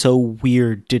being so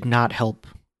weird did not help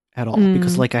at all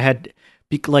because like I had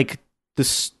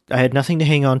nothing to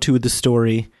hang on to with the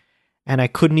story and I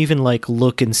couldn't even like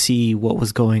look and see what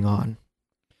was going on.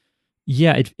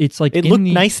 Yeah, it's like it looked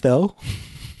nice though.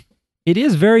 It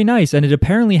is very nice, and it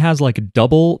apparently has like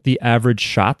double the average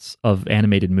shots of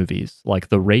animated movies. Like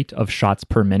the rate of shots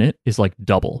per minute is like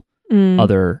double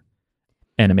other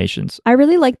animations. I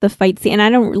really like the fight scene, and I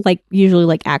don't usually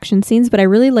like action scenes, but I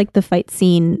really like the fight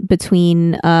scene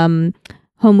between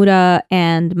Homura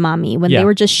and Mami when they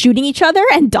were just shooting each other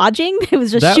and dodging. It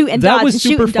was just shoot and dodge. That was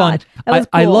super fun. That was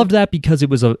cool. I loved that because it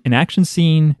was an action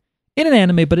scene in an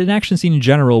anime, but an action scene in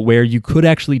general where you could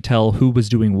actually tell who was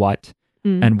doing what.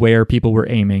 And where people were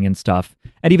aiming and stuff.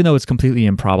 And even though it's completely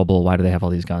improbable, why do they have all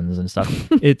these guns and stuff?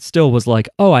 It still was like,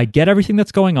 oh, I get everything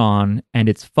that's going on, and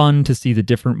it's fun to see the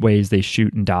different ways they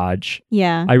shoot and dodge.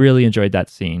 Yeah. I really enjoyed that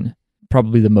scene.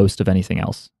 Probably the most of anything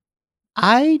else.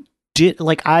 I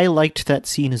liked that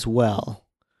scene as well.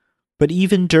 But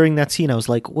even during that scene, I was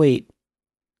like, wait,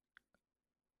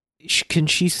 can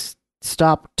she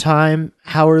stop time?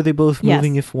 How are they both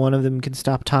moving if one of them can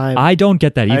stop time? I don't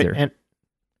get that either.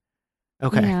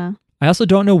 Okay. Yeah. I also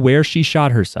don't know where she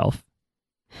shot herself.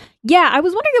 Yeah, I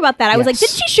was wondering about that. I was like, did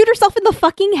Yes. she shoot herself in the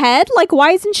fucking head? Like,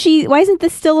 why isn't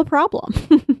this still a problem?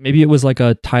 Maybe it was like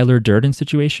a Tyler Durden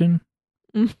situation.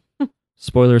 Mm.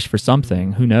 Spoilers for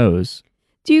something. Who knows?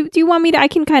 Do you want me to? I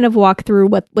can kind of walk through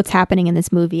what's happening in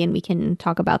this movie, and we can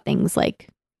talk about things like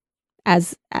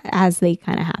as they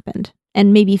kind of happened,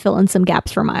 and maybe fill in some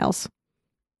gaps for Miles.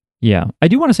 Yeah. I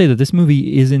do want to say that this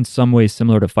movie is in some ways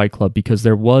similar to Fight Club because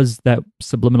there was that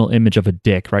subliminal image of a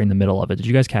dick right in the middle of it. Did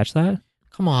you guys catch that?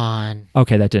 Come on.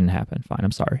 Okay, that didn't happen. Fine.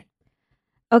 I'm sorry.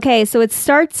 Okay, so it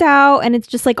starts out, and it's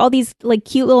just like all these like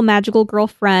cute little magical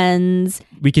girlfriends.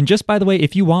 We can just, by the way,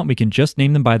 if you want, we can just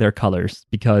name them by their colors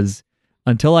because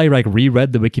until I like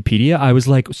reread the Wikipedia, I was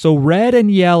like, so red and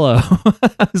yellow.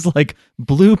 I was like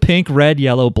blue, pink, red,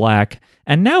 yellow, black,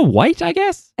 and now white, I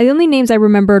guess. The only names I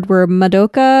remembered were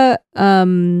Madoka,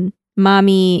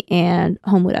 Mami, and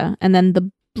Homura, and then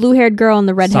the blue-haired girl and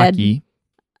the redhead. Saki.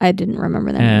 I didn't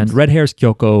remember them. And names. red hair is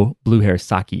Kyoko, blue hair is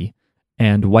Saki,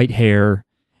 and white hair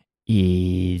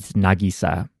is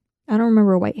Nagisa. I don't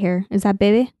remember white hair. Is that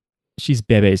baby? She's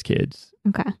Bebe's kids.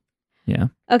 Okay. Yeah.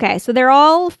 Okay, so they're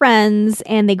all friends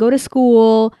and they go to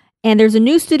school and there's a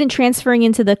new student transferring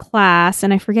into the class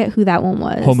and I forget who that one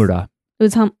was. Homura. It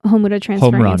was Homura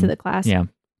transferring Home run. into the class. Yeah.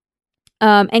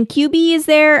 And QB is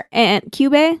there and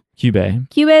Cube.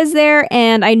 Cuba is there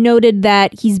and I noted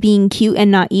that he's being cute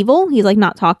and not evil. He's like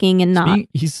not talking and not.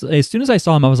 He's as soon as I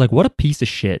saw him, I was like, what a piece of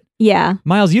shit. Yeah.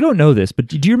 Miles, you don't know this, but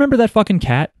do you remember that fucking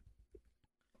cat?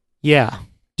 Yeah.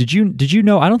 Did you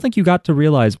know? I don't think you got to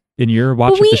realize in your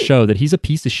watch of the show that he's a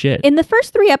piece of shit. In the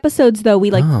first 3 episodes, though,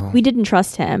 we Oh. we didn't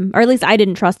trust him, or at least I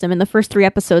didn't trust him. In the first 3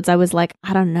 episodes, I was like,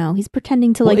 I don't know, he's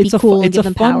pretending to like be cool and give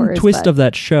them powers. It's a fun twist of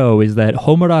that show is that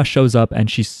Homura shows up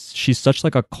and she's such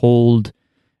like a cold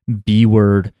B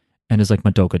word and is like,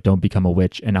 Madoka, don't become a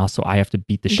witch, and also I have to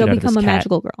beat the shit out of this cat. Don't become a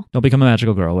magical girl. Don't become a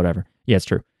magical girl. Whatever. Yeah, it's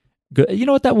true. Good. You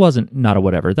know what? That wasn't not a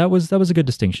whatever. That was a good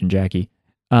distinction, Jackie.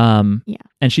 Yeah.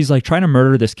 And she's like trying to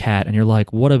murder this cat, and you're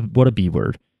like, what a B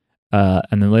word.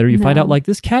 And then later you find No. out like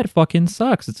this cat fucking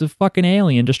sucks. It's a fucking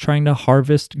alien just trying to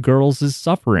harvest girls'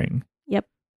 suffering. Yep.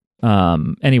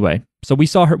 Anyway, so we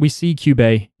see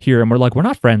Cube here, and we're like, we're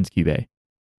not friends, Cube.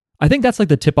 I think that's like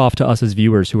the tip off to us as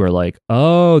viewers who are like,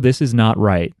 oh, this is not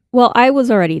right. Well, I was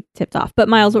already tipped off. But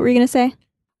Miles, what were you gonna say?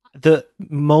 The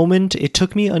moment it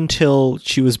took me until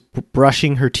she was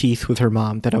brushing her teeth with her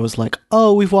mom that I was like,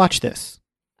 oh, we've watched this.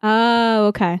 Oh,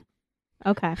 okay.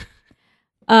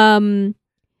 I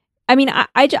mean,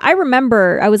 I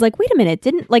remember I was like, wait a minute,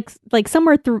 didn't like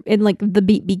somewhere through in like the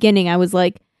beginning, I was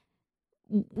like,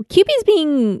 QB's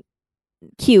being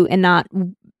cute and not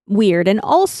weird, and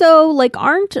also like,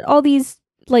 aren't all these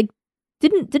like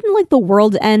didn't like the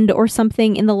world end or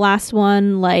something in the last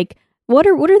one? Like, what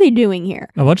are they doing here?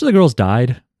 A bunch of the girls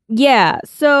died. Yeah,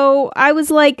 so I was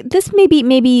like, this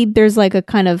maybe there's like a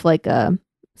kind of like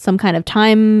some kind of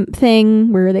time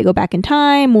thing where they go back in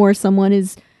time or someone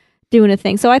is doing a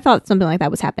thing. So I thought something like that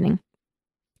was happening.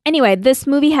 Anyway, this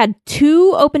movie had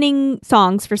 2 opening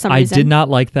songs for some reason. I did not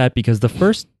like that because the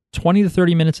first 20 to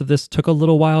 30 minutes of this took a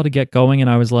little while to get going, and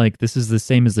I was like, this is the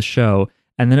same as the show.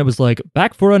 And then it was like,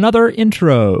 back for another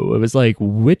intro. It was like,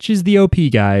 which is the OP,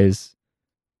 guys?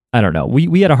 I don't know.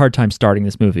 We had a hard time starting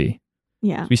this movie.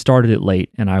 Yeah. We started it late,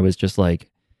 and I was just like,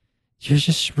 you're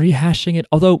just rehashing it.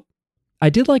 Although I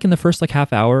did like in the first like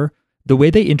half hour, the way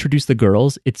they introduce the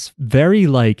girls, it's very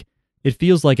like, it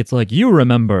feels like it's like, you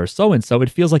remember so-and-so.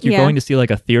 It feels like you're Yeah. going to see like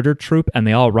a theater troupe and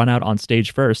they all run out on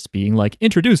stage first being like,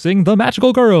 introducing the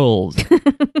magical girls.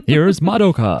 Here's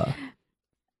Madoka.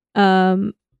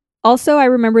 Also, I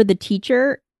remember the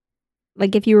teacher.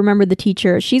 Like, if you remember the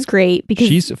teacher, she's great because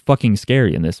She's fucking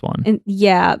scary in this one. and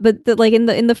yeah, but like in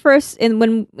the first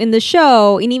when in the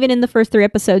show and even in the first 3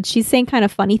 episodes, she's saying kind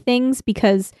of funny things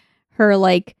because her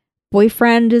like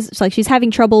boyfriend is like she's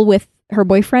having trouble with her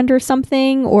boyfriend or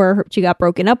something, or she got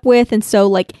broken up with, and so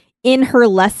like in her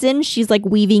lesson, she's like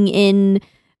weaving in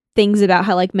things about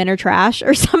how like men are trash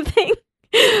or something.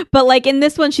 But like in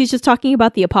this one, she's just talking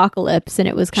about the apocalypse, and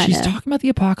it was kind She's of talking about the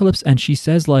apocalypse, and she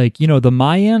says like, you know, the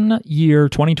Mayan year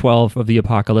 2012 of the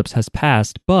apocalypse has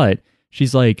passed, but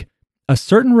she's like, a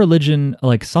certain religion,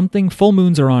 like something, full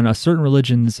moons are on a certain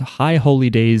religion's high holy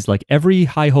days, like every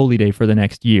high holy day for the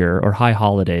next year, or high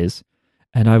holidays.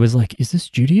 And I was like, is this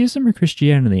Judaism or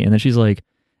Christianity? And then she's like,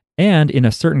 and in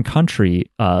a certain country,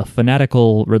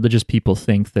 fanatical religious people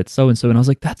think that so-and-so. And I was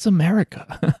like, that's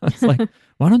America. It's like,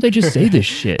 why don't they just say this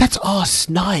shit? That's us.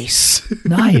 Nice.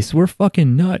 Nice. We're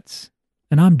fucking nuts.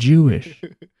 And I'm Jewish.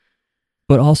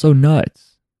 But also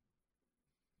nuts.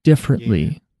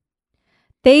 Differently.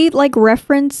 They like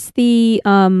reference the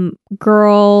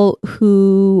girl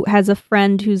who has a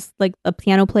friend who's like a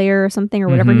piano player or something or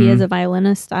whatever he Mhm. is, a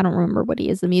violinist. I don't remember what he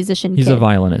is, a musician. He's kid. a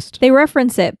violinist. They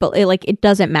reference it, but it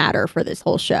doesn't matter for this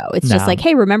whole show. It's just No. like,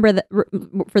 hey, remember that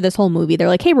for this whole movie. They're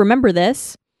like, hey, remember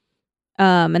this,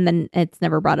 and then it's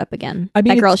never brought up again. I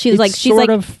mean, that girl, it's she's like sort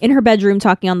of, in her bedroom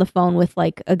talking on the phone with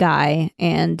like a guy,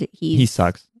 and he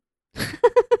sucks.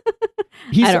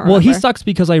 I don't Well, he remember. sucks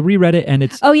because I reread it and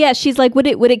it's Oh yeah, she's like, would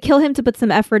it kill him to put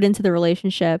some effort into the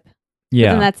relationship? But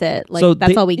yeah. then that's it. Like So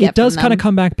that's all we get. It does kind of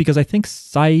come back because I think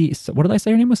what did I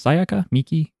say her name was? Sayaka?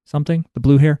 Miki? Something? The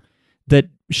blue hair? That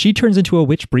she turns into a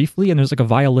witch briefly and there's like a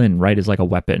violin, right? Is like a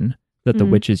weapon that the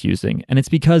Mhm. witch is using. And it's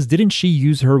because didn't she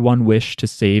use her one wish to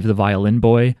save the violin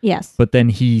boy? Yes. But then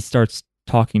he starts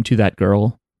talking to that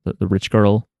girl, the rich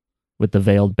girl with the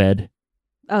veiled bed.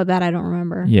 Oh, that I don't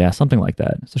remember. Yeah, something like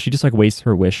that. So she just like wastes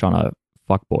her wish on a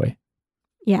fuck boy.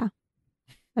 Yeah.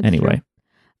 That's Anyway.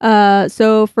 true.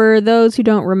 So for those who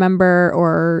don't remember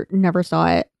or never saw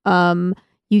it,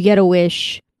 you get a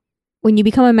wish. When you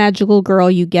become a magical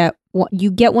girl, you get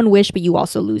one wish, but you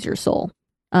also lose your soul.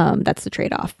 That's the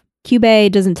trade-off. Kyubey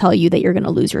doesn't tell you that you're going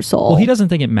to lose your soul. Well, he doesn't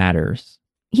think it matters.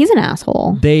 He's an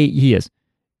asshole. He is.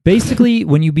 Basically,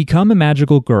 when you become a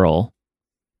magical girl,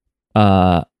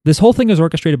 this whole thing is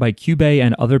orchestrated by Kyubey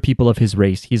and other people of his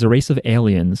race. He's a race of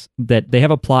aliens that they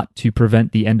have a plot to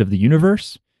prevent the end of the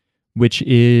universe, which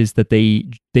is that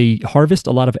they harvest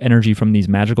a lot of energy from these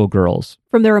magical girls,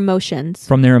 From their emotions.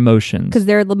 from their emotions. Because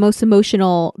they're the most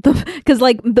emotional. Because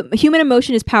like the human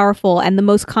emotion is powerful, and the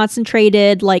most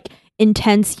concentrated, like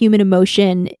intense human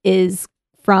emotion is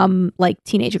from like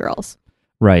teenage girls.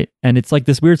 Right. And it's like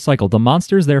this weird cycle. The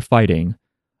monsters they're fighting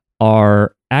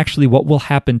are actually what will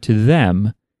happen to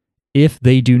them if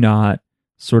they do not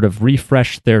sort of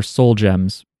refresh their soul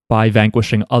gems by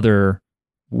vanquishing other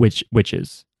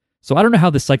witches. So I don't know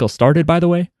how this cycle started, by the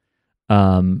way.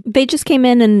 They just came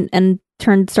in and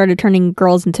started turning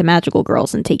girls into magical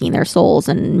girls and taking their souls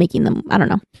and making them, I don't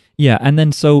know. Yeah, and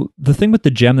then so the thing with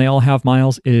the gem they all have,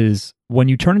 Miles, is when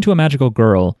you turn into a magical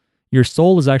girl, your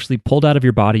soul is actually pulled out of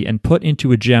your body and put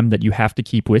into a gem that you have to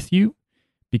keep with you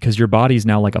because your body is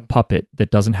now like a puppet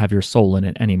that doesn't have your soul in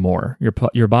it anymore.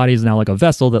 Your body is now like a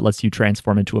vessel that lets you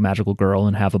transform into a magical girl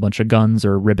and have a bunch of guns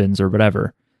or ribbons or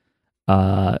whatever.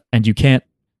 And you can't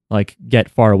like get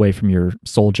far away from your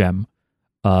soul gem,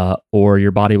 or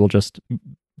your body will just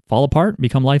fall apart,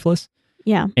 become lifeless.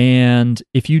 Yeah. And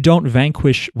if you don't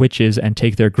vanquish witches and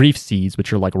take their grief seeds,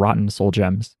 which are like rotten soul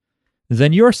gems,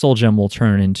 then your soul gem will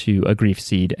turn into a grief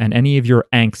seed, and any of your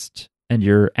angst and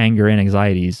your anger and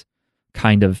anxieties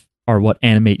kind of are what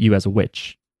animate you as a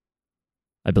witch,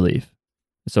 I believe.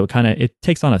 So it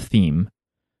takes on a theme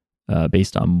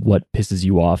based on what pisses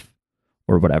you off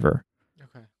or whatever.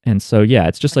 Okay. And so, yeah,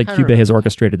 it's just like kinda Kyubey has remember.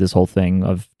 orchestrated this whole thing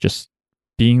of just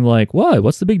being like,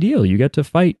 what's the big deal? You get to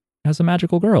fight as a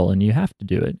magical girl and you have to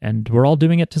do it. And we're all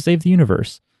doing it to save the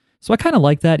universe. So I kind of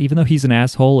like that. Even though he's an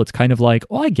asshole, it's kind of like,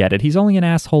 I get it. He's only an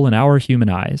asshole in our human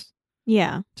eyes.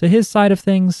 Yeah. To his side of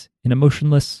things, an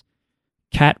emotionless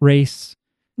cat race,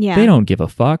 Yeah. they don't give a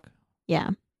fuck.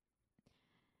 Yeah.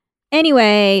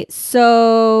 Anyway,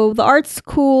 so the art's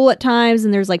cool at times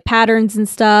and there's like patterns and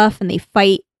stuff and they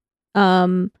fight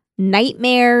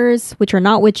nightmares, which are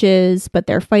not witches, but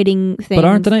they're fighting things. But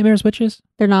aren't the nightmares witches?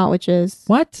 They're not witches.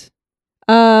 What?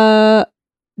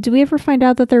 Do we ever find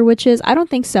out that they're witches? I don't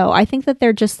think so. I think that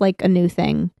they're just like a new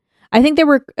thing. I think there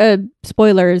were not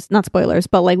spoilers,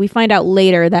 but like we find out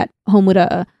later that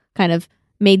Homura kind of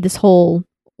made this whole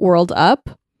world up.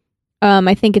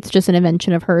 I think it's just an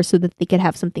invention of hers so that they could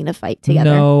have something to fight together.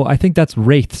 No, I think that's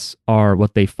wraiths are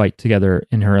what they fight together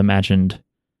in her imagined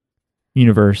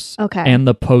universe. Okay. And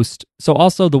the post. So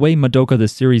also the way Madoka the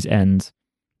series ends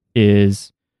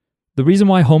is the reason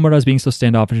why Homura is being so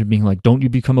standoffish and being like, don't you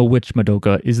become a witch,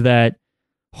 Madoka, is that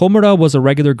Homura was a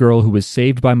regular girl who was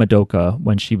saved by Madoka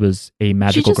when she was a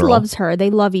magical she just girl. loves her. They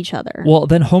love each other. Well,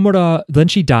 then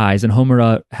she dies and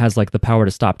Homura has like the power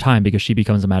to stop time because she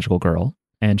becomes a magical girl.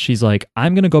 And she's like,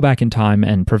 I'm going to go back in time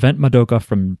and prevent Madoka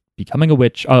from becoming a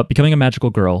witch, becoming a magical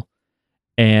girl.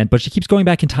 But she keeps going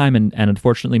back in time and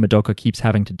unfortunately Madoka keeps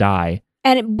having to die.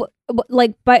 And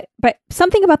but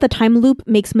something about the time loop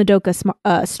makes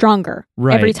Madoka stronger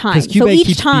Right. every time. 'Cause So Kyubey each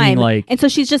keeps being time, like- and so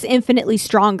she's just infinitely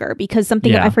stronger because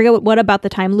something Yeah. I forget what about the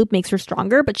time loop makes her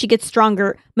stronger, but she gets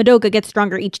stronger. Madoka gets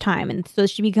stronger each time, and so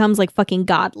she becomes like fucking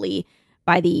godly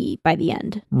by the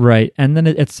end. Right. And then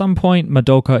at some point,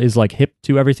 Madoka is like hip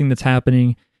to everything that's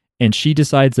happening. And she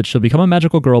decides that she'll become a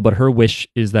magical girl, but her wish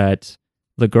is that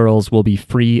the girls will be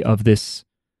free of this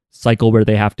cycle where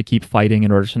they have to keep fighting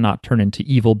in order to not turn into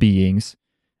evil beings.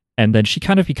 And then she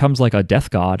kind of becomes like a death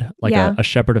god, like Yeah. a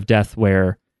shepherd of death,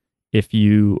 where if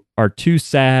you are too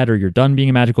sad or you're done being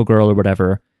a magical girl or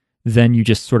whatever, then you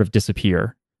just sort of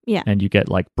disappear. Yeah. And you get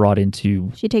like brought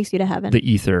into She takes you to heaven. the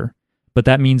ether. But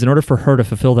that means in order for her to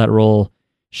fulfill that role,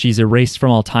 she's erased from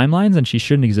all timelines and she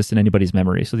shouldn't exist in anybody's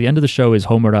memory. So the end of the show is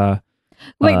Homura.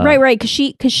 Right.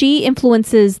 Because she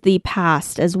influences the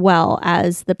past as well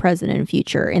as the present and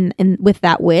future, and with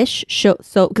that wish,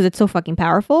 so because it's so fucking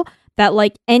powerful that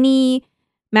like any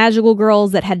magical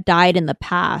girls that had died in the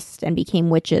past and became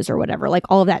witches or whatever, like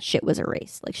all of that shit was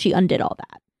erased. Like she undid all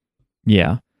that.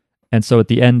 Yeah. And so at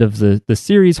the end of the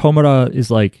series, Homura is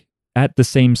like at the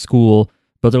same school,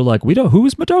 but they're like, who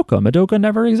is Madoka? Madoka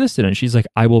never existed. And she's like,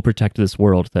 I will protect this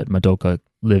world that Madoka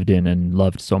lived in and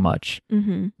loved so much.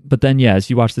 Mm-hmm. But then, yeah, as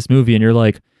you watch this movie and you're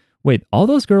like, wait, all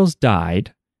those girls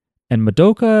died and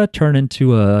Madoka turned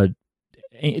into a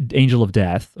angel of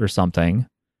death or something.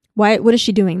 Why? What is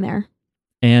she doing there?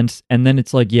 And then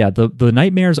it's like, yeah, the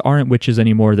nightmares aren't witches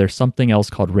anymore. There's something else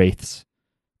called wraiths,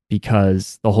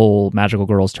 because the whole magical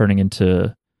girls turning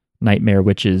into nightmare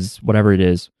witches, whatever it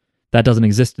is, that doesn't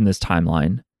exist in this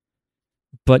timeline.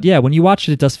 But yeah, when you watch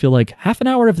it, it does feel like half an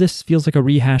hour of this feels like a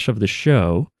rehash of the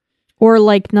show. Or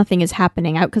like nothing is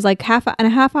happening out, because like half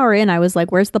hour in, I was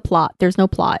like, "Where's the plot?" There's no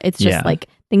plot. It's just Yeah. like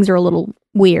things are a little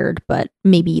weird, but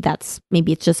maybe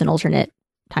it's just an alternate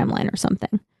timeline or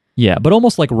something. Yeah, but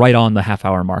almost like right on the half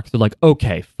hour mark. They're like,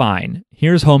 okay, fine.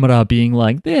 Here's Homura being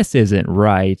like, this isn't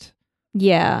right.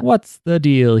 Yeah, What's the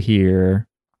deal here?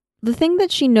 the thing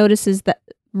that she notices that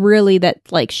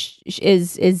like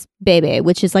is Bebe,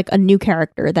 which is like a new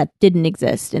character that didn't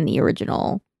exist in the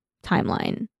original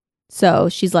timeline. So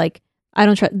she's like, I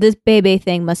don't trust this Bebe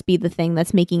thing. Must be the thing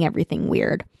that's making everything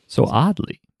weird. So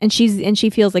oddly. And she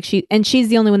feels like she's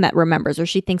the only one that remembers, or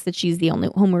she thinks that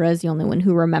Homura is the only one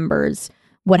who remembers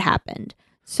what happened.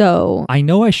 So I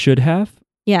know I should have,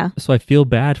 yeah, so I feel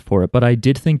bad for it, but I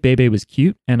did think Bebe was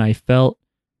cute, and I felt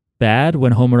bad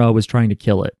when Homura was trying to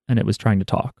kill it, and it was trying to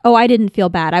talk. oh, I didn't feel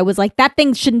bad. I was like, that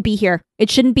thing shouldn't be here.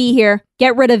 It shouldn't be here.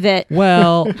 Get rid of it.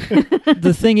 Well,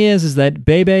 the thing is that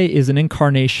Bebe is an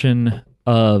incarnation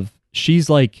of, she's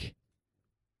like,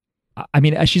 I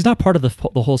mean, she's not part of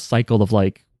the whole cycle of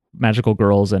like magical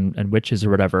girls and witches or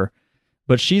whatever,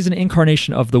 but she's an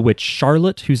incarnation of the witch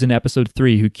Charlotte, who's in episode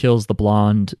 3, who kills the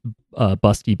blonde,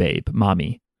 busty babe,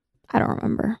 Mommy. I don't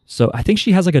remember. So I think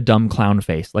she has like a dumb clown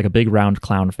face, like a big round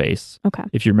clown face, Okay.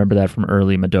 if you remember that from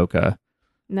early Madoka.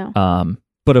 No.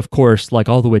 But of course, like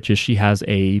all the witches, she has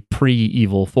a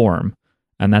pre-evil form,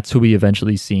 and that's who we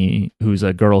eventually see, who's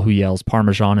a girl who yells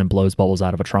Parmesan and blows bubbles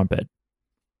out of a trumpet.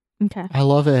 Okay. I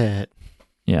love it.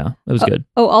 Yeah, it was good.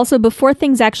 Oh, also, before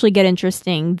things actually get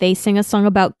interesting, they sing a song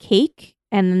about cake,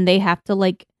 and then they have to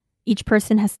like, each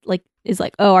person has like, is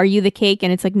like, oh, are you the cake?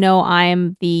 And it's like, no,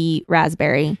 I'm the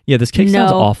raspberry. Yeah, this cake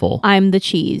sounds No, awful. I'm the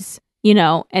cheese,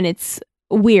 and it's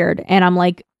weird. And I'm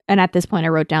like, and at this point I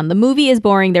wrote down, the movie is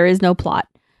boring. There is no plot.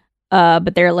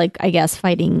 But they're like, I guess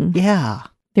fighting. Yeah.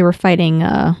 They were fighting,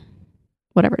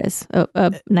 whatever it is,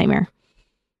 a nightmare.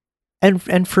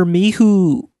 And for me,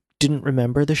 who didn't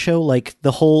remember the show, like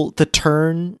the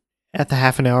turn at the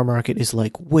half an hour mark, it is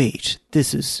like, wait,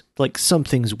 this is like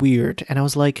something's weird. And I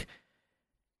was like,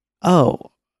 oh,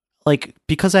 like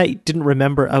because I didn't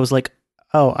remember, I was like,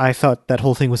 oh, I thought that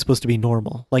whole thing was supposed to be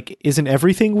normal. Like, isn't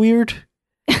everything weird?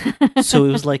 So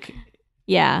it was like,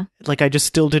 Yeah. like I just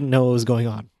still didn't know what was going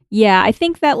on. Yeah. I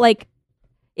think that like,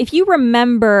 if you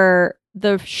remember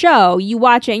the show, you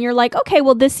watch it and you're like, okay,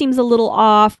 well, this seems a little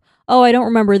off. Oh, I don't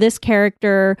remember this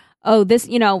character. Oh, this,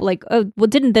 like, oh, well,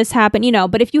 didn't this happen?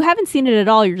 But if you haven't seen it at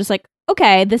all, you're just like,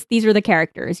 okay, these are the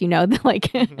characters,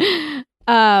 like,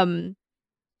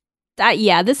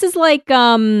 yeah, this is like,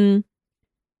 not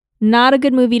a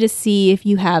good movie to see if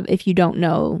you don't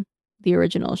know the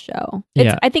original show.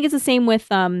 Yeah. I think it's the same with,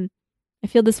 I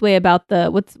feel this way about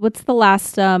what's the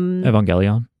last,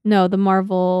 Evangelion, no, the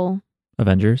Marvel,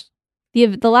 Avengers. the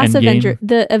last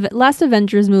Endgame. last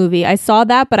Avengers movie. I saw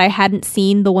that, but I hadn't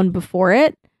seen the one before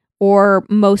it or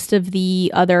most of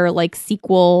the other like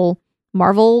sequel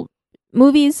Marvel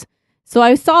movies. So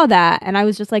I saw that and I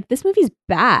was just like, this movie's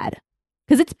bad.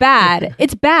 Because it's bad.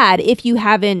 It's bad if you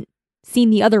haven't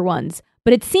seen the other ones.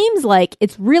 But it seems like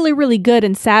it's really, really good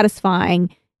and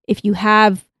satisfying if you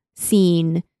have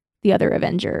seen the other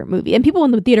Avenger movie. And people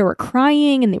in the theater were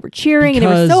crying and they were cheering and they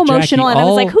were so Because, emotional. Jackie, And I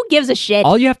was like, who gives a shit?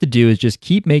 All you have to do is just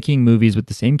keep making movies with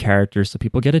the same characters so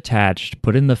people get attached,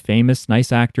 put in the famous,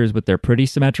 nice actors with their pretty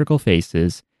symmetrical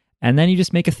faces, and then you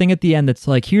just make a thing at the end that's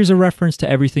like, here's a reference to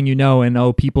everything you know, and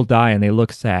oh, people die and they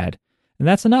look sad. And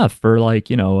that's enough for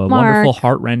like, a wonderful,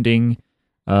 heartrending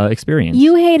experience.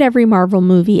 You hate every Marvel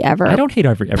movie ever. I don't hate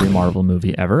every Marvel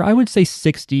movie ever. I would say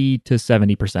 60 to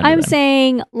 70%. I'm of them.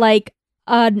 saying like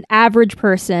an average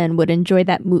person would enjoy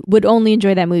that would only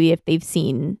enjoy that movie if they've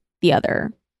seen the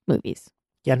other movies.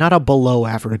 Yeah, not a below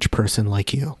average person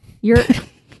like you. You're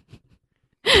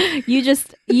you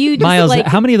just Miles, like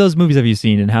how many of those movies have you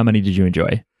seen, and how many did you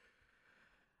enjoy?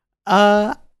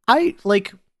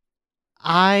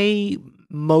 I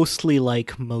mostly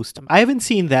like most of them. I haven't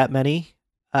seen that many.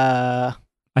 I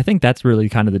think that's really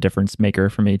kind of the difference maker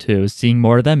for me too. Is seeing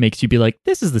more of them makes you be like,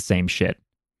 this is the same shit.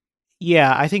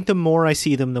 Yeah, I think the more I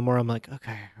see them, the more I'm like,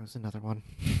 okay, that was another one.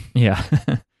 Yeah,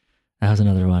 that was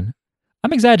another one.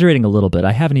 I'm exaggerating a little bit.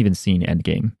 I haven't even seen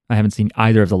Endgame. I haven't seen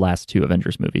either of the last two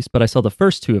Avengers movies, but I saw the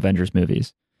first two Avengers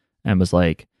movies and was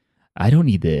like, I don't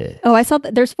need this. Oh, I saw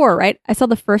there's 4, right? I saw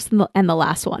the first and the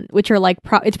last one, which are like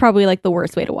it's probably like the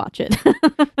worst way to watch it.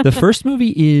 The first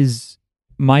movie is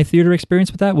my theater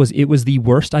experience with that was it was the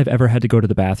worst I've ever had to go to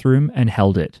the bathroom and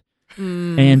held it.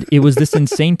 And it was this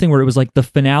insane thing where it was like the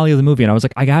finale of the movie and I was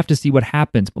like, I have to see what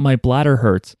happens, but my bladder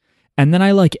hurts. And then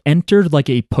I like entered like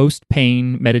a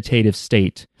post-pain meditative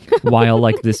state while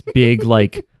like this big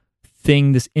like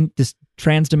thing, this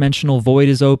transdimensional void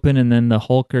is open and then the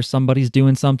Hulk or somebody's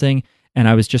doing something. And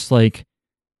I was just like,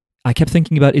 I kept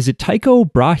thinking about, is it Tycho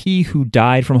Brahe who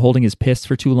died from holding his piss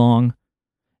for too long?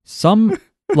 Some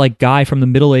like guy from the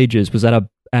Middle Ages was at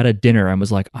a dinner and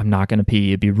was like, I'm not going to pee.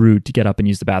 It'd be rude to get up and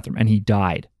use the bathroom. And he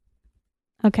died.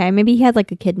 Okay, maybe he had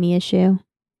like a kidney issue.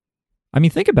 I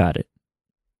mean, think about it.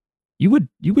 You would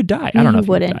die. No, I don't know you if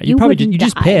wouldn't. you would die. You Probably wouldn't you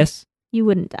just die. piss. You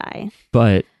wouldn't die.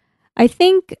 But I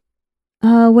think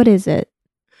what is it?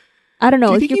 I don't know.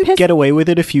 Do you If think you're you'd pissed, get away with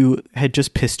it if you had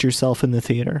just pissed yourself in the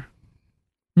theater?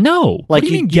 no. What Like do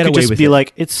you mean you get could away just with be it?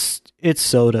 like, it's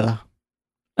soda.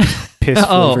 Piss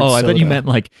oh, flavored I thought you soda. meant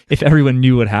like if everyone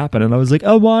knew what happened and I was like,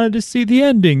 I wanted to see the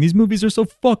ending. These movies are so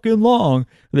fucking long.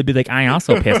 They'd be like, I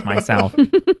also pissed myself.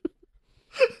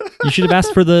 You should have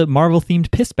asked for the Marvel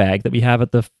themed piss bag that we have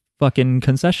at the fucking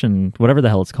concession, whatever the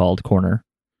hell it's called, corner.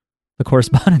 The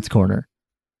correspondence corner.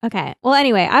 Okay. Well,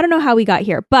 anyway, I don't know how we got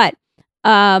here, but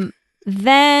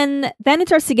then it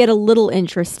starts to get a little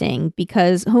interesting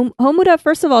because Homura,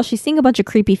 first of all, she's seeing a bunch of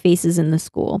creepy faces in the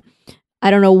school. I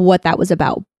don't know what that was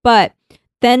about, but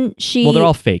then Well, they're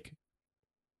all fake.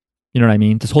 You know what I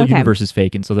mean? This whole Okay. universe is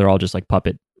fake, and so they're all just like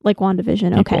puppet like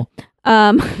WandaVision. people.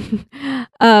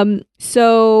 Okay.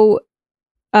 So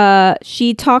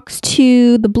she talks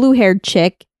to the blue-haired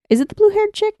chick. Is it the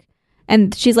blue-haired chick?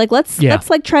 And she's like, let's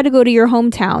like try to go to your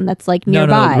hometown that's like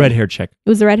nearby. No, red-haired chick, It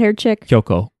was the red-haired chick.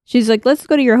 Kyoko. She's like, let's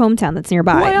go to your hometown that's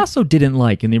nearby. Who I also didn't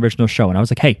like in the original show, and I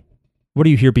was like, hey, what are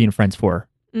you here being friends for?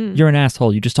 Mm. You're an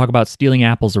asshole. You just talk about stealing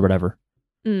apples or whatever.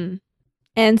 Mm.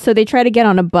 And so they try to get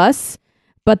on a bus,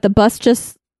 but the bus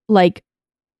just like,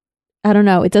 I don't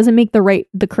know, it doesn't make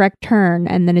the correct turn,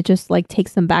 and then it just like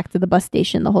takes them back to the bus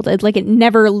station the whole time. It's like it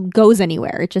never goes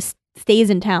anywhere. It just stays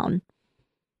in town.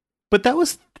 But that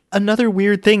was another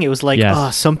weird thing. It was like,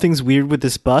 Yes. something's weird with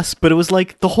this bus, but it was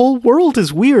like the whole world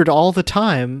is weird all the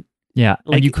time. Yeah,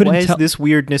 Like, and you couldn't why tell. is this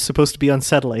weirdness supposed to be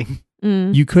unsettling?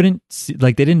 Mm. You couldn't see,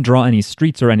 like they didn't draw any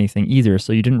streets or anything either,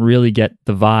 so you didn't really get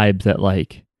the vibe that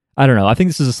like I don't know. I think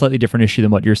this is a slightly different issue than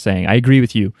what you're saying. I agree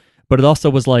with you, but it also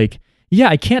was like, yeah,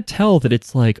 I can't tell that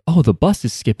it's like, oh, the bus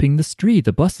is skipping the street,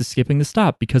 the bus is skipping the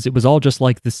stop because it was all just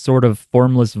like this sort of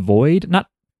formless void, not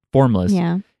formless.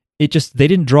 Yeah. It just they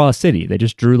didn't draw a city. They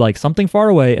just drew like something far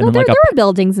away and No, then like there were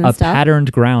buildings and a stuff.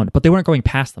 patterned ground, but they weren't going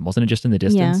past them. Wasn't it just in the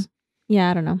distance?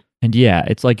 Yeah, I don't know. And yeah,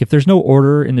 it's like if there's no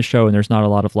order in the show and there's not a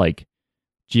lot of like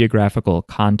geographical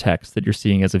context that you're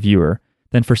seeing as a viewer,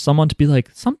 then for someone to be like,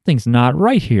 something's not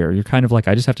right here, you're kind of like,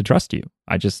 I just have to trust you.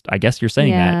 I guess you're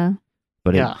saying that, Yeah,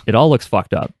 but Yeah. it all looks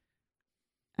fucked up.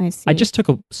 I see. I just took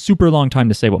a super long time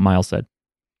to say what Miles said.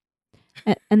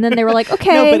 And then they were like,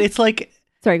 okay. No, but it's like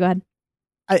Sorry, go ahead.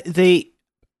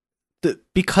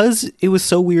 because it was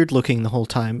so weird looking the whole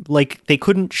time. Like they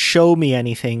couldn't show me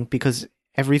anything because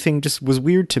everything just was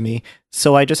weird to me.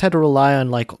 So I just had to rely on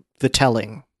like the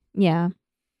telling. Yeah.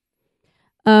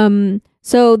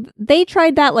 So they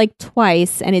tried that like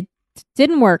twice and it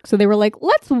didn't work. So they were like,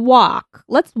 let's walk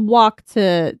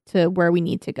to where we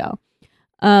need to go.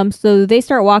 So they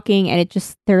start walking and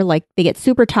they get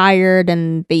super tired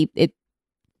and they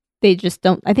just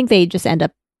don't, I think they just end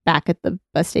up back at the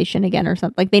bus station again or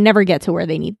something. Like they never get to where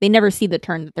they never see the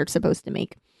turn that they're supposed to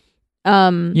make.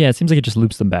 Yeah, it seems like it just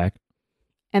loops them back.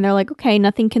 And they're like, okay,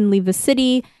 nothing can leave the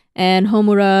city. And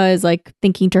Homura is like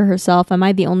thinking to herself, am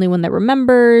I the only one that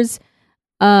remembers?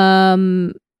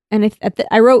 And And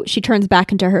I wrote she turns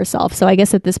back into herself. So I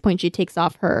guess at this point she takes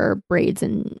off her braids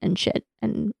and shit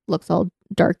and looks all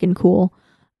dark and cool.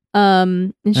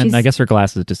 And I guess her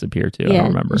glasses disappear too. I don't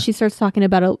remember. She starts talking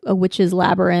about a witch's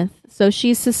labyrinth. So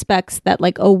she suspects that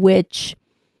like a witch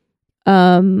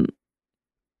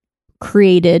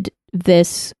created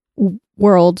this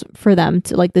world for them,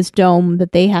 to like this dome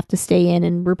that they have to stay in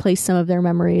and replace some of their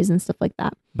memories and stuff like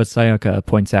that. But Sayaka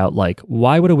points out, like,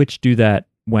 why would a witch do that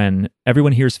when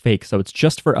everyone here's fake? So it's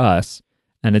just for us,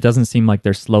 and it doesn't seem like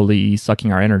they're slowly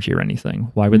sucking our energy or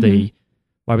anything. Why would they?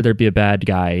 Why would there be a bad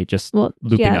guy just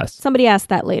looping us? Somebody asked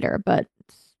that later, but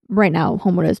right now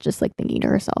Homura is just like thinking to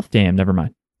herself. Damn, never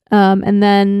mind. And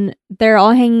then they're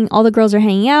all the girls are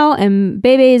hanging out, and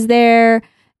Bebe is there,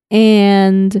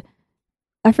 and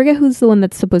I forget who's the one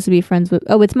that's supposed to be friends with.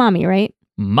 Oh, it's Mommy, right?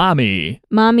 Mommy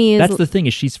is. That's the thing,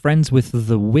 is she's friends with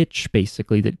the witch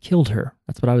basically that killed her.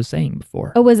 That's what I was saying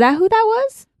before. Oh, was that who that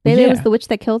was? Bebe was the witch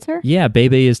that killed her? Yeah,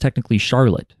 Bebe is technically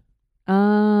Charlotte.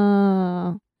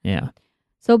 Oh. Yeah.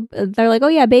 So they're like, oh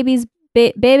yeah, Bebe's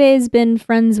been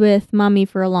friends with Mommy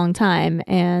for a long time.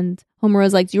 And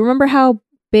Homura's like, do you remember how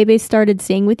Bebe started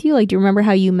staying with you? Like, do you remember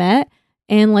how you met?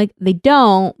 And like, they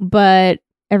don't, but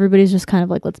everybody's just kind of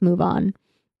like, let's move on.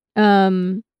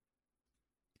 And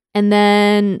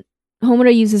then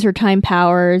Homura uses her time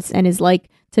powers and is like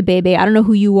to Bebe, I don't know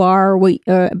who you are,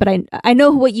 but I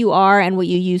know what you are and what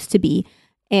you used to be.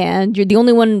 And you're the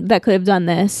only one that could have done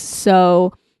this.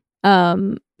 So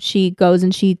she goes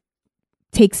and she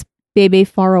takes Bebe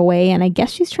far away. And I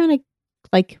guess she's trying to,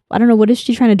 like, I don't know, what is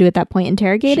she trying to do at that point?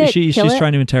 Interrogate it? She's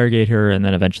trying to interrogate her and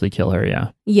then eventually kill her,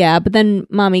 yeah. Yeah, but then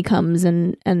Mommy comes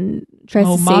and tries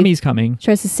to Mommy's coming.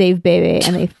 Tries to save Bebe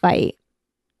and they fight.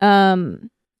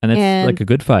 And it's like a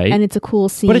good fight. And it's a cool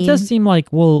scene. But it does seem like,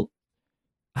 well,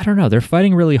 I don't know. They're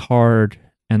fighting really hard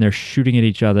and they're shooting at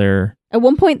each other. At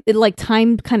one point,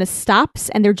 time kind of stops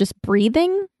and they're just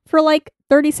breathing for like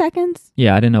 30 seconds.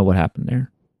 Yeah, I didn't know what happened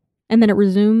there. And then it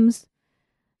resumes.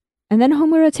 And then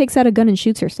Homura takes out a gun and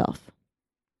shoots herself.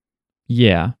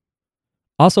 Yeah.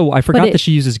 Also, I forgot that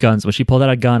she uses guns. When she pulled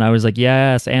out a gun, I was like,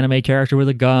 yes, anime character with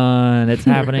a gun. It's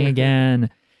happening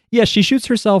again. Yeah, she shoots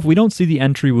herself. We don't see the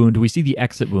entry wound. We see the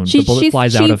exit wound. The bullet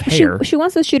flies out of hair. She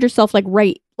wants to shoot herself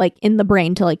right in the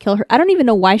brain to like kill her. I don't even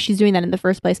know why she's doing that in the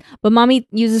first place. But Mommy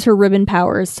uses her ribbon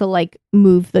powers to like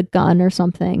move the gun or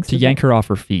something. To yank her off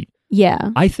her feet.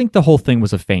 Yeah. I think the whole thing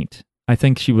was a feint. I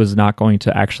think she was not going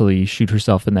to actually shoot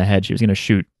herself in the head. She was going to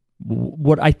shoot.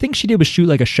 What I think she did was shoot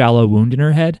like a shallow wound in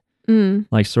her head.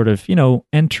 Like sort of,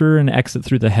 enter and exit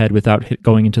through the head without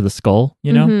going into the skull,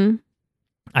 Mm-hmm.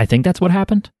 I think that's what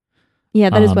happened. Yeah,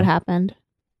 that is what happened.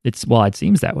 It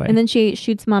seems that way. And then she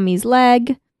shoots Mommy's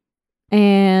leg.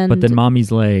 But then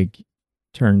Mommy's leg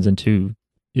turns into...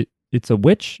 It's a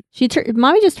witch?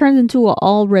 Mommy just turns into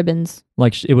all ribbons.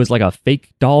 Like it was like a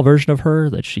fake doll version of her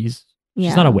that she's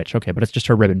not a witch, okay, but it's just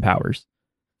her ribbon powers.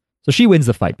 So she wins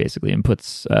the fight basically and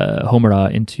puts Homura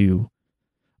into...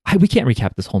 we can't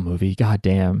recap this whole movie. God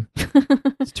damn.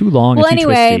 It's too long and too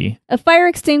twisty. A fire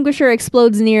extinguisher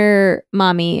explodes near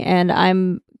Mommy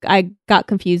and I got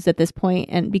confused at this point,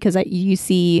 and because you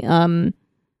see the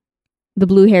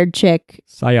blue-haired chick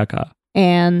Sayaka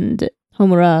and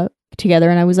Homura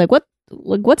together, and I was like,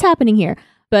 what's happening here?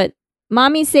 But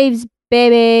Mommy saves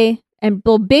Bebe, and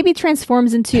Baby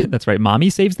transforms into... That's right. Mommy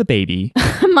saves the baby.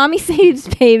 Mommy saves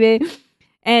Baby,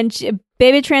 and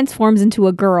Baby transforms into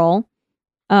a girl.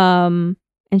 And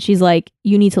she's like,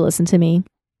 you need to listen to me.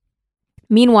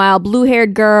 Meanwhile,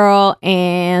 blue-haired girl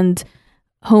and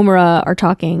Homura are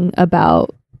talking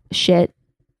about shit.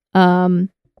 And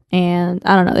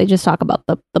I don't know, they just talk about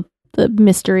the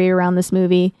mystery around this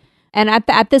movie. And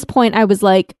at this point, I was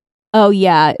like, oh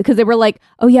yeah, because they were like,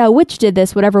 oh yeah, a witch did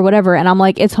this, whatever. And I'm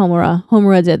like, it's Homura.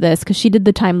 Homura did this because she did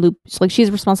the time loop.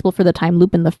 She's responsible for the time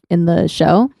loop in the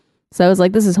show. So I was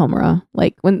like, this is Homura.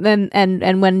 Like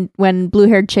when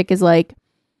blue-haired chick is like,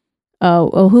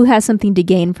 oh, who has something to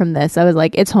gain from this? I was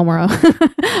like, it's Homura.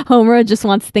 Homura just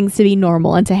wants things to be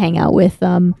normal and to hang out with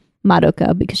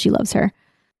Madoka because she loves her.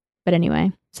 But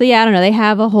anyway, so yeah, I don't know. They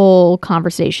have a whole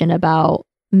conversation about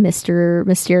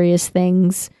mysterious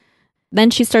things. Then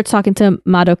she starts talking to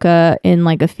Madoka in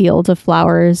like a field of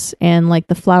flowers, and like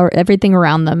everything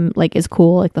around them like is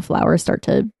cool. Like the flowers start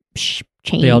to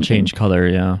change. They all change color,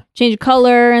 yeah. Change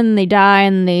color, and they die,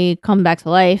 and they come back to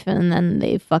life, and then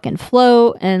they fucking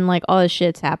float, and like all this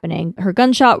shit's happening. Her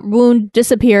gunshot wound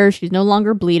disappears. She's no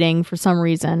longer bleeding for some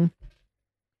reason.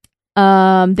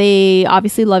 They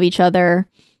obviously love each other.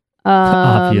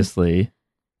 Obviously.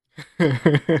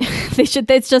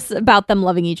 It's just about them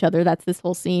loving each other. That's this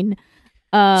whole scene.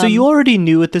 So you already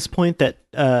knew at this point that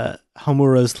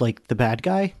Homura's like the bad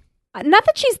guy? not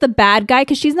that she's the bad guy,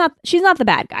 because she's not the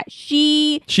bad guy.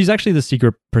 She's actually the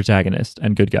secret protagonist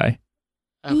and good guy.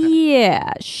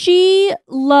 Yeah, she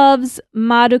loves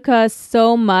Madoka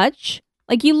so much.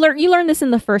 Like you learn this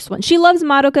in the first one. She loves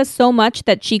Madoka so much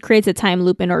that she creates a time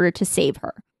loop in order to save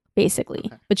her, basically.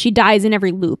 Okay. But she dies in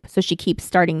every loop, so she keeps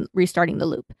restarting the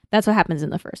loop. That's what happens in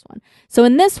the first one. So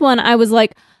in this one, I was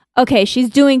like, okay, she's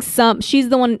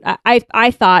the one.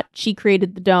 I thought she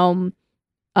created the dome.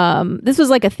 This was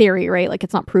like a theory, right? Like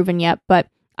it's not proven yet, but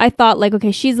I thought like,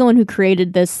 okay, she's the one who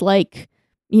created this, like,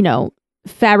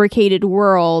 fabricated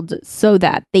world so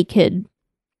that they could,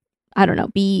 I don't know,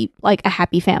 be like a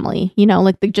happy family,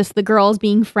 like just the girls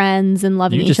being friends and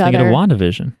loving each other. You just thinking of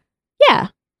WandaVision. Yeah,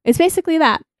 it's basically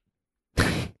that.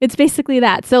 It's basically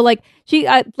that. So like she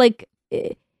like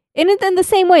in the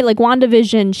same way, like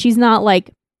WandaVision, she's not like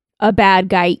a bad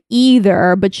guy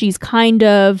either, but she's kind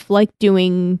of like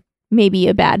doing maybe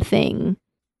a bad thing,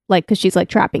 like because she's like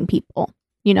trapping people,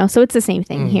 So it's the same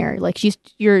thing here. Like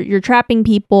you're trapping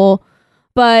people,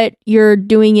 but you're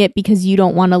doing it because you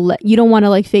don't want to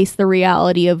like face the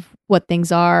reality of what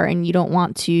things are, and you don't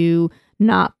want to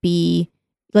not be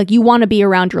like, you want to be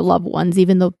around your loved ones,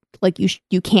 even though like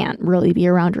you can't really be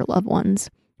around your loved ones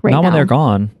right now. Not when they're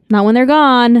gone. Not when they're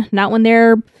gone. Not when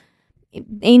they're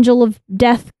angel of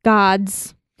death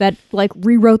gods that like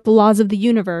rewrote the laws of the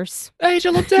universe.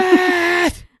 Angel of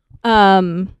death.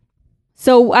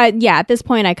 So at this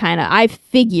point I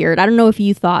figured, I don't know if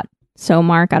you thought so,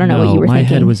 Mark. I don't know what you were thinking. My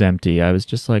head was empty. I was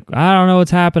just like, I don't know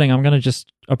what's happening. I'm going to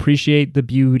just appreciate the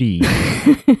beauty.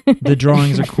 The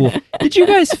drawings are cool. Did you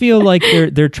guys feel like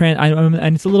and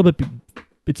it's a little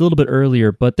bit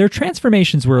earlier, but their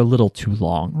transformations were a little too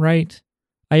long, right?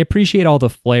 I appreciate all the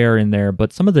flair in there,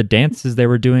 but some of the dances they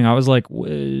were doing, I was like,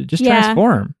 just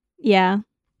transform. Yeah.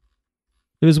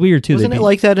 It was weird too. Wasn't it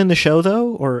like that in the show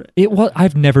though? Or it was?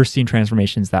 I've never seen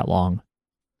transformations that long.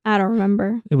 I don't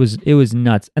remember. It was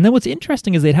nuts. And then what's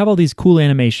interesting is they'd have all these cool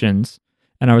animations,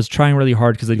 and I was trying really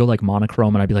hard because they'd go like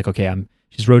monochrome, and I'd be like, okay,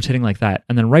 she's rotating like that.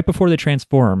 And then right before they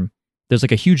transform, there's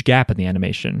like a huge gap in the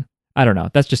animation. I don't know.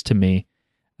 That's just to me.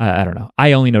 I don't know.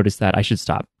 I only noticed that. I should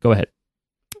stop. Go ahead.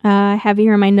 I have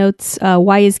here in my notes,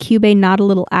 why is Kyubey not a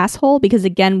little asshole? Because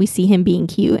again, we see him being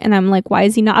cute, and I'm like, why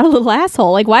is he not a little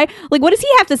asshole? Like, why? Like, what does he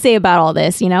have to say about all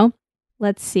this?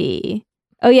 Let's see.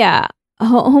 Oh yeah,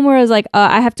 Homura is like,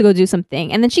 I have to go do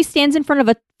something, and then she stands in front of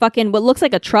a fucking what looks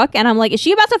like a truck, and I'm like, is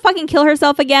she about to fucking kill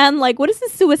herself again? Like, what is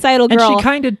this suicidal girl? And she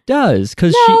kind of does,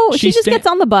 because she just gets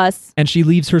on the bus and she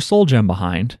leaves her soul gem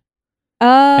behind.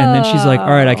 And then she's like, all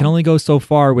right, I can only go so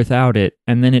far without it.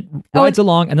 And then it rides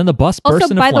along, and then the bus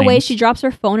bursts into flames. Also, by the way, she drops her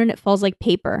phone and it falls like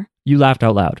paper. You laughed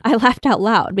out loud. I laughed out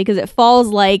loud because it falls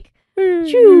like,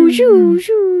 shoo, shoo,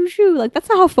 shoo, shoo. Like, that's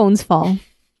not how phones fall.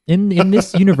 In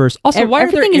this universe. Also, why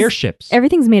are there airships?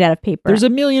 Everything's made out of paper. There's a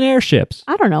million airships.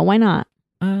 I don't know. Why not?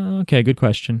 Okay, good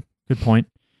question. Good point.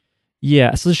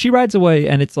 Yeah, so she rides away,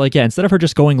 and it's like, instead of her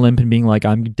just going limp and being like,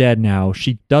 I'm dead now,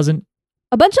 she doesn't.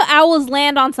 A bunch of owls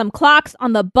land on some clocks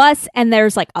on the bus, and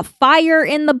there's like a fire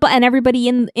in the bus, and everybody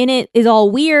in it is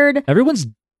all weird. Everyone's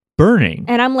burning.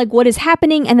 And I'm like, what is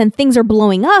happening? And then things are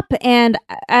blowing up, and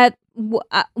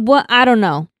what? I don't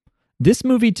know. This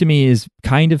movie to me is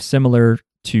kind of similar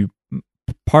to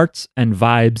parts and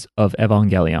vibes of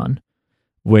Evangelion,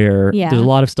 where there's a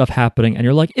lot of stuff happening, and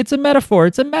you're like, it's a metaphor.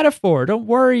 It's a metaphor. Don't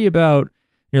worry about.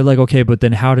 You're like, okay, but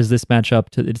then how does this match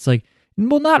up to? It's like,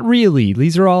 well, not really.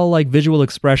 These are all like visual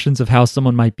expressions of how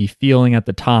someone might be feeling at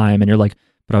the time. And you're like,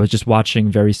 but I was just watching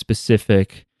very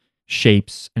specific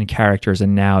shapes and characters.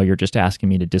 And now you're just asking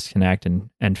me to disconnect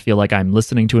and feel like I'm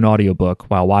listening to an audiobook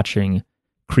while watching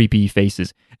creepy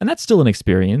faces. And that's still an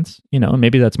experience, and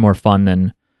maybe that's more fun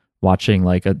than watching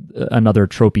like another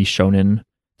tropey shonen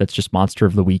that's just monster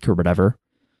of the week or whatever.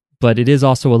 But it is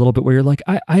also a little bit where you're like,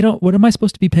 what am I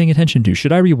supposed to be paying attention to?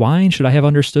 Should I rewind? Should I have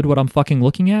understood what I'm fucking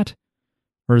looking at?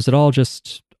 Or is it all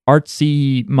just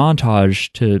artsy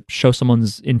montage to show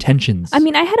someone's intentions? I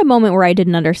mean, I had a moment where I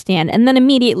didn't understand, and then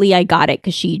immediately I got it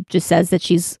because she just says that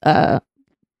she's a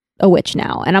witch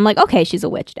now. And I'm like, okay, she's a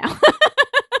witch now.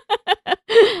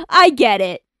 I get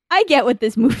it. I get what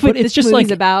this movie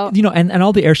movie's about. And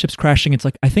all the airships crashing, it's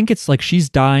like, I think it's like she's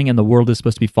dying and the world is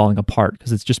supposed to be falling apart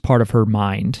because it's just part of her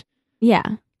mind. Yeah.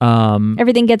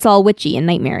 Everything gets all witchy and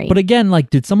nightmare-y. But again,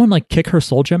 like, did someone like kick her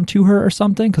soul gem to her or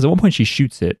something? Because at one point she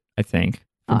shoots it, I think,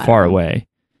 from far away.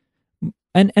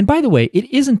 And by the way, it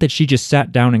isn't that she just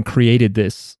sat down and created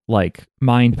this like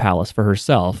mind palace for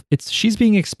herself. She's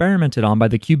being experimented on by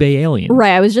the Kyubey aliens.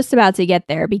 Right. I was just about to get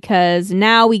there because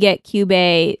now we get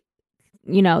Kyubey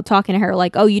talking to her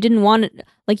like, oh, you didn't want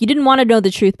to know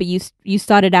the truth, but you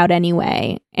sought it out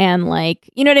anyway. And like,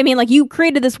 you know what I mean? Like you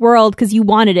created this world because you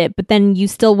wanted it, but then you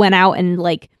still went out and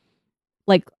like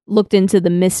looked into the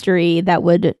mystery that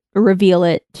would reveal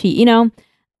it to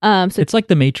so It's like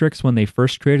the Matrix. When they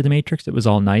first created the Matrix, it was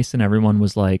all nice and everyone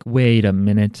was like, wait a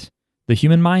minute. The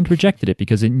human mind rejected it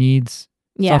because it needs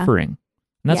suffering.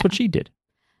 And that's what she did.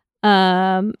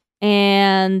 And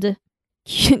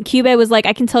Kyubey was like,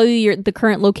 I can tell you the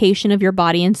current location of your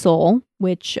body and soul,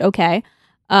 which, okay.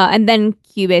 And then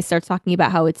Kyubey starts talking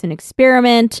about how it's an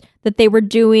experiment that they were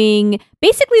doing.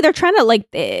 Basically, they're trying to like,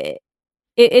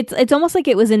 it's almost like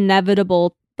it was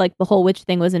inevitable. Like the whole witch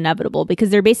thing was inevitable because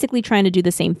they're basically trying to do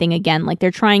the same thing again. Like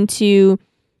they're trying to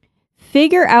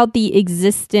figure out the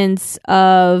existence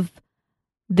of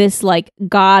this like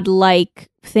godlike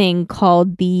thing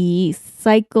called the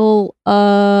cycle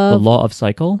of... The law of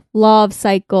cycle? Law of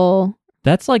cycle.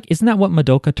 That's like, isn't that what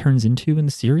Madoka turns into in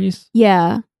the series?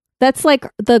 Yeah. That's like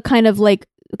the kind of like,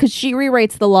 because she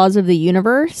rewrites the laws of the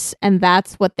universe and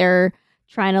that's what they're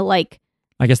trying to like...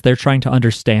 I guess they're trying to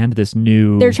understand this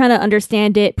new... They're trying to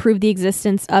understand it, prove the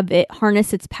existence of it,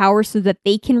 harness its power so that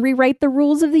they can rewrite the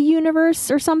rules of the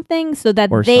universe or something so that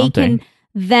can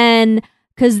then...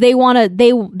 Because they want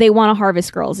to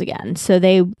harvest girls again. So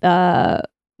they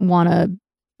want to,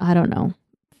 I don't know.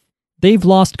 They've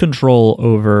lost control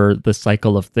over the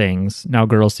cycle of things. Now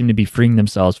girls seem to be freeing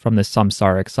themselves from this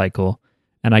samsaric cycle.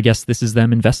 And I guess this is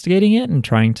them investigating it and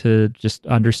trying to just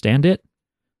understand it.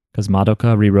 Because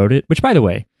Madoka rewrote it. Which, by the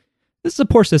way, this is a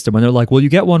poor system when they're like, well, you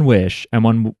get one wish. And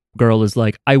one girl is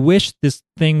like, I wish this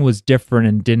thing was different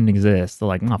and didn't exist. They're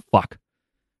like, oh, fuck.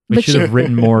 We should have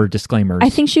written more disclaimers. I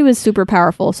think she was super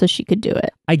powerful, so she could do it.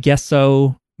 I guess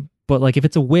so. But like, if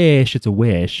it's a wish, it's a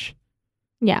wish.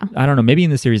 Yeah. I don't know. Maybe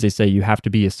in the series they say you have to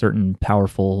be a certain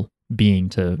powerful being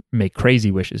to make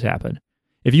crazy wishes happen.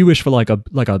 If you wish for like a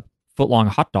foot-long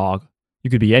hot dog, you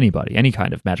could be anybody, any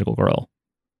kind of magical girl.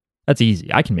 That's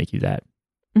easy. I can make you that.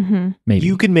 Mm-hmm. Maybe.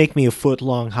 You can make me a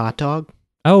foot-long hot dog?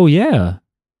 Oh, yeah.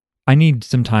 I need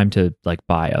some time to like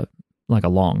buy a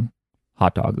long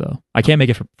hot dog, though. I can't make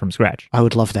it from scratch. I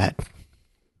would love that.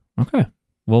 Okay.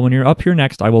 Well, when you're up here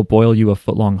next, I will boil you a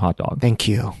foot-long hot dog. Thank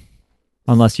you.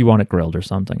 Unless you want it grilled or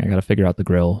something. I got to figure out the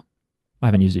grill. I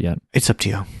haven't used it yet. It's up to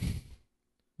you.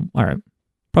 All right.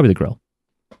 Probably the grill.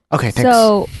 Okay, thanks.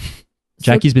 So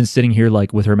Jackie's been sitting here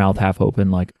like with her mouth half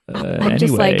open, like, I'm anyway.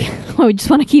 just like, I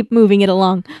just want to keep moving it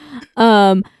along.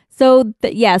 So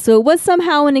it was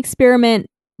somehow an experiment,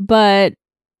 but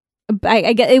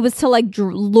I guess it was to like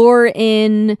lure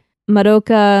in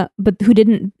Madoka, but who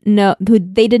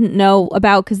they didn't know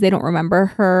about because they don't remember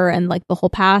her and like the whole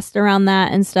past around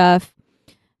that and stuff.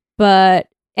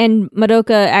 And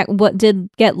Madoka did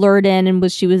get lured in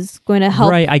and she was going to help.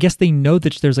 Right. I guess they know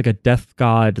that there's like a death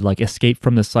god like escape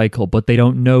from the cycle, but they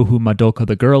don't know who Madoka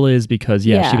the girl is because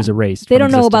she was erased. They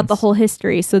don't know existence. about the whole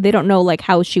history, so they don't know like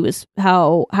how she was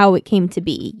how it came to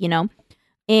be, you know.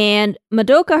 And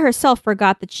Madoka herself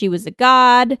forgot that she was a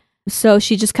god, so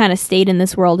she just kind of stayed in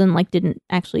this world and like didn't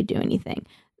actually do anything,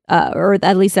 or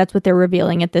at least that's what they're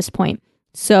revealing at this point.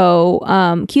 So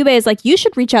Kyubey is like, you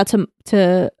should reach out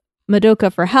to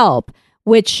Madoka for help,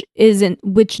 which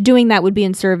doing that would be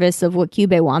in service of what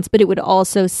Kyubey wants, but it would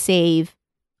also save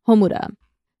Homura.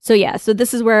 So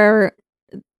this is where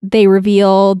they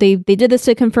reveal they did this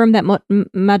to confirm that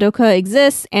Madoka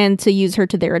exists and to use her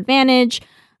to their advantage.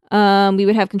 We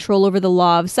would have control over the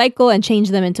law of cycle and change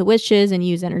them into witches and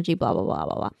use energy, blah, blah, blah,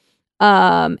 blah,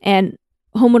 blah. And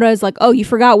Homura is like, oh, you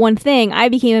forgot one thing. I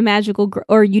became a magical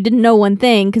or you didn't know one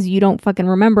thing because you don't fucking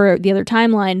remember the other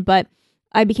timeline, but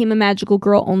I became a magical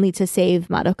girl only to save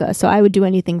Madoka. So I would do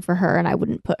anything for her and I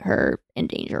wouldn't put her in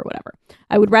danger or whatever.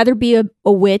 I would rather be a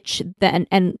witch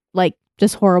and like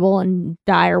just horrible and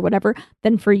die or whatever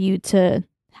than for you to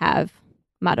have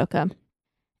Madoka.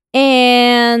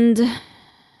 And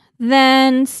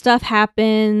then stuff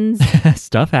happens.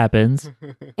 Stuff happens.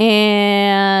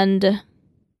 And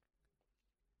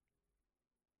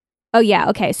oh yeah,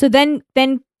 okay. So then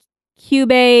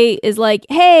Kyubey is like,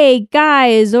 hey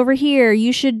guys, over here,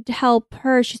 you should help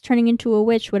her. She's turning into a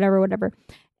witch, whatever.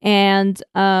 And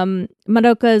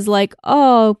Madoka is like,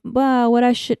 oh, well,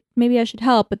 maybe I should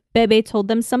help. But Bebe told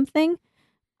them something.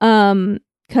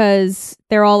 Because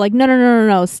they're all like,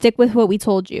 no, stick with what we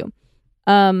told you.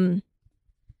 The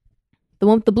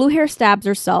one with the blue hair stabs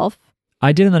herself.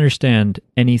 I didn't understand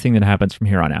anything that happens from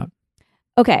here on out.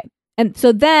 Okay. And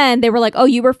so then they were like, oh,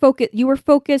 you were so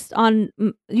focused on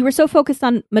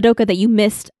Madoka that you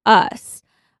missed us.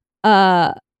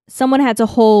 Someone had to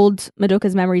hold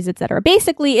Madoka's memories, etc.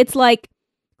 Basically, it's like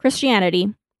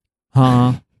Christianity,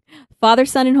 Huh? Father,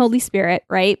 Son, and Holy Spirit,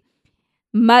 right?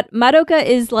 Madoka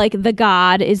is like the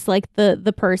god, is like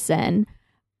the person,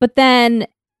 but then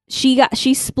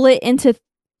she split into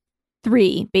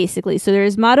three basically. So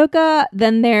there's Madoka,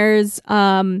 then there's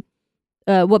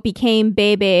what became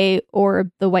Bebe,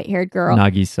 or the white-haired girl,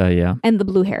 Nagisa, yeah. and the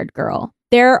blue-haired girl.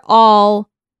 They're all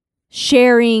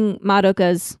sharing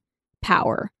Madoka's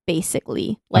power,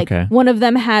 basically. Like Okay. one of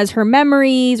them has her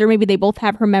memories, or maybe they both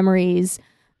have her memories.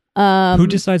 Who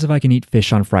decides if I can eat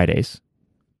fish on Fridays?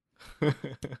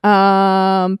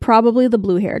 Probably the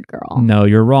blue-haired girl. No,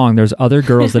 you're wrong. There's other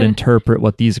girls that interpret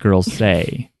what these girls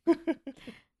say.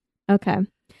 Okay.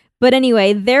 But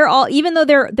anyway, they're all, even though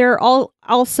they're all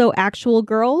also actual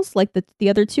girls, like the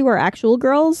other two are actual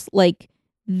girls, like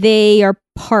they are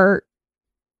part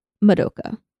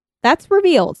Madoka. That's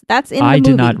revealed. That's in the movie. I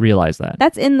did not realize that.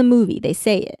 That's in the movie. They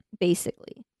say it,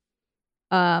 basically.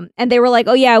 And they were like,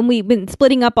 oh yeah, and we've been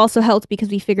splitting up also helped because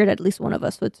we figured at least one of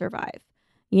us would survive.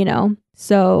 You know?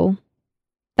 So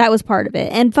that was part of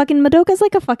it. And fucking Madoka's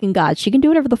like a fucking god. She can do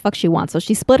whatever the fuck she wants. So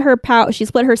she split her power, she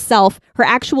split herself, her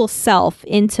actual self,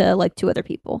 into like two other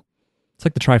people. It's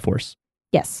like the Triforce.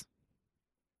 Yes.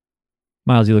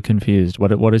 Miles, you look confused.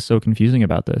 What is so confusing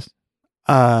about this?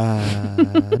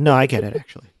 No, I get it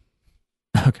actually.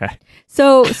 Okay.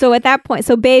 So at that point,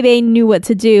 so Bebe knew what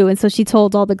to do, and so she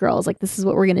told all the girls, like, this is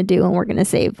what we're gonna do, and we're gonna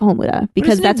save Homura,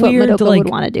 because isn't it that's what weird Madoka to, like,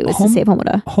 would want to do, is to save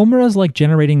Homura. Homura's like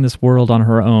generating this world on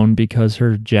her own because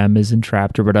her gem is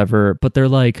entrapped or whatever, but they're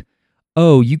like,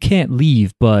 oh, you can't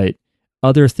leave, but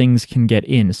other things can get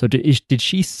in. So did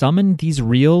she summon these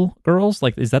real girls?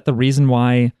 Like, is that the reason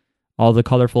why all the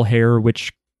colorful hair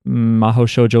witch Maho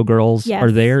Shoujo girls Yes.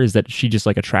 are there? Is that she just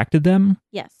like attracted them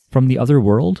Yes. from the other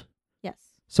world? Yes.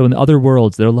 So in the other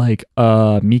worlds, they're like,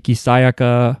 Miki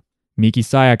Sayaka,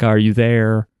 are you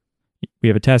there? We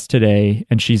have a test today.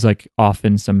 And she's like off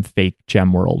in some fake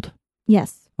gem world.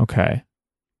 Yes. Okay.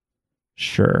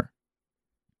 Sure.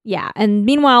 Yeah. And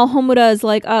meanwhile, Homura is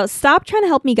like, stop trying to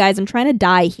help me, guys. I'm trying to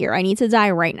die here. I need to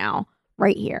die right now.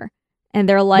 Right here. And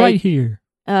they're like, right here.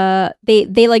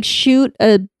 They like shoot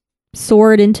a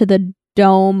sword into the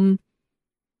dome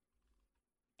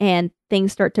and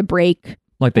things start to break.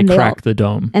 Like they and crack the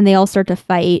dome. And they all start to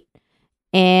fight.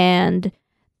 And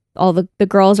all the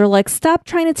girls are like, stop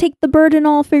trying to take the burden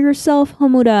all for yourself,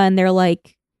 Homura. And they're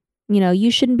like, you know,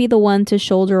 you shouldn't be the one to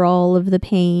shoulder all of the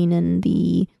pain and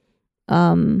the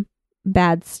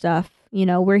bad stuff. You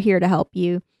know, we're here to help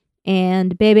you.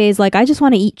 And Bebe's like, I just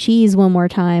want to eat cheese one more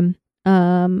time.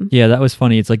 Yeah, that was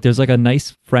funny. It's like there's like a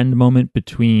nice friend moment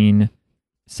between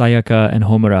Sayaka and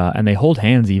Homura, and they hold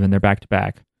hands even. They're back to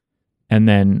back. And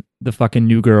then the fucking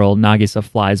new girl, Nagisa,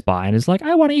 flies by and is like,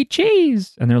 I want to eat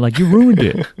cheese. And they're like, you ruined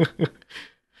it.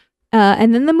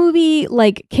 And then the movie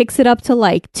like kicks it up to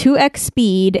like 2x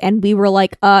speed, and we were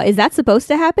like, is that supposed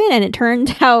to happen? And it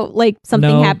turned out like something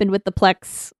No. happened with the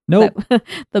Plex. Nope.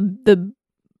 The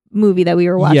movie that we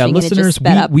were watching. Yeah, and it just listeners,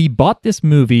 sped up. we bought this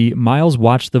movie. Miles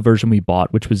watched the version we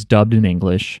bought, which was dubbed in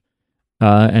English.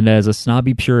 And as a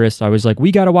snobby purist, I was like,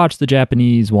 we got to watch the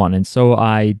Japanese one. And so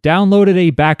I downloaded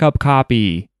a backup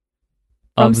copy.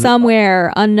 From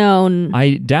somewhere unknown.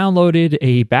 I downloaded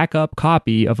a backup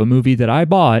copy of a movie that I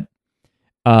bought.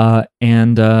 Yeah,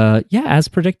 as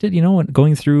predicted, you know,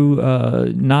 going through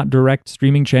not direct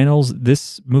streaming channels,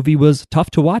 this movie was tough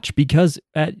to watch because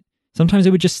sometimes it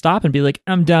would just stop and be like,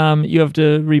 I'm dumb. You have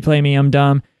to replay me. I'm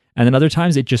dumb. And then other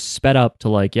times it just sped up to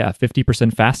like,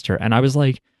 50% faster. And I was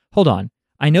like, hold on.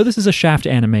 I know this is a Shaft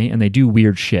anime and they do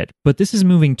weird shit, but this is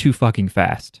moving too fucking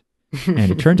fast.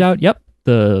 And it turned out, yep,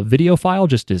 the video file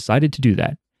just decided to do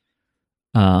that.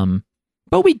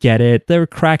 But we get it. They're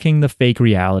cracking the fake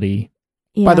reality.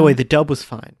 Yeah. By the way, the dub was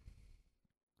fine.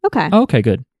 Okay. Okay,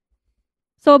 good.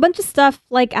 So a bunch of stuff,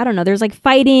 like, I don't know, there's like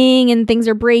fighting and things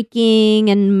are breaking,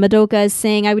 and Madoka is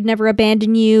saying, I would never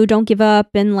abandon you, don't give up,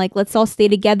 and like, let's all stay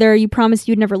together, you promised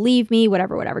you'd never leave me,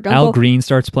 whatever. Al Green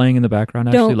starts playing in the background,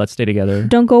 actually. Let's stay together.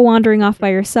 Don't go wandering off by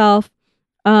yourself.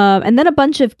 And then a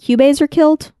bunch of Cubes are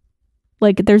killed.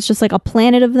 Like, there's just like a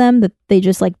planet of them that they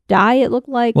just like die, it looked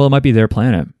like. Well, it might be their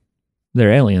planet.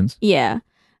 They're aliens. Yeah.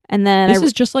 And then This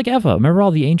is just like Eva. Remember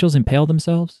all the angels impale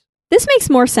themselves? this makes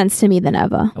more sense to me than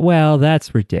Eva. Well,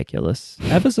 that's ridiculous.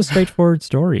 Eva's a straightforward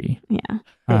story. Yeah.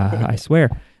 I swear.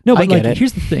 No, but I get like, it.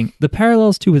 here's the thing. The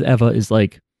parallels too with Eva is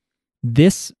like,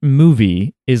 this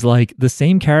movie is like the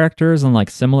same characters and like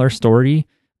similar story,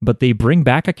 but they bring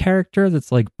back a character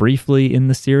that's like briefly in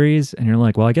the series, and you're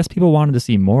like, well, I guess people wanted to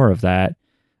see more of that.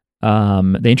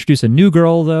 They introduce a new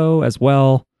girl though as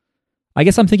well. I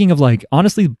guess I'm thinking of like,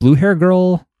 honestly, blue hair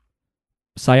girl.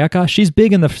 Sayaka, she's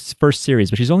big in the first series,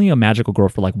 but she's only a magical girl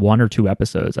for like 1 or 2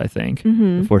 episodes, I think,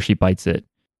 Mm-hmm. before she bites it.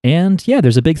 And yeah,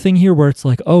 there's a big thing here where it's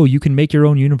like, oh, you can make your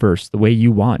own universe the way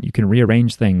you want. You can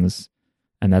rearrange things.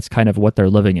 And that's kind of what they're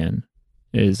living in,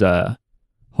 is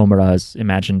Homura's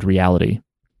imagined reality.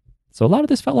 So a lot of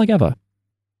this felt like Eva.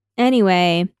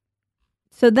 Anyway,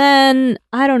 so then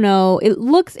I don't know. It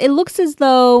looks as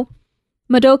though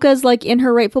Madoka's like in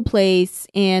her rightful place,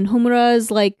 and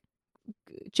Homura's like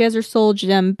she has her soul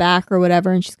gem back or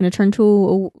whatever, and she's gonna turn to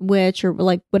a witch or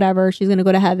like whatever. She's gonna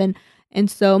go to heaven, and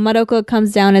so Madoka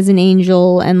comes down as an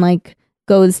angel and like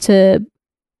goes to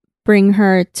bring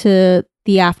her to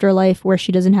the afterlife where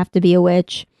she doesn't have to be a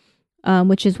witch,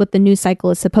 which is what the new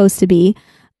cycle is supposed to be.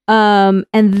 And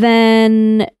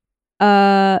then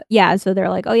so they're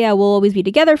like, oh yeah, we'll always be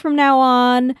together from now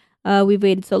on. We've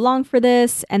waited so long for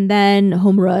this. And then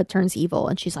Homura turns evil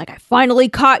and she's like, I finally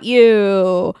caught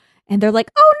you. And they're like,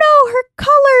 oh no,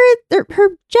 her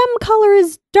gem color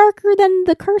is darker than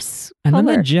the curse And color.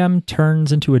 then the gem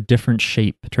turns into a different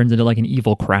shape, turns into like an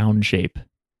evil crown shape.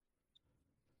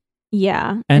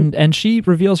 Yeah. And she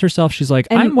reveals herself. She's like,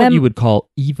 And- I'm what and- you would call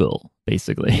evil,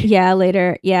 basically. Yeah,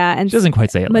 later. Yeah. And She doesn't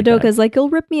quite say it like that. Madoka's like, you'll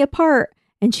rip me apart.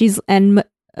 And Homura's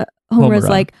Homura.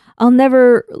 like, I'll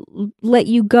never let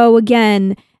you go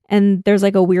again. And there's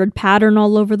like a weird pattern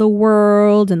all over the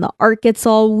world, and the art gets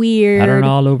all weird. Pattern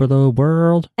all over the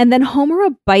world. And then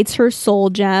Homura bites her soul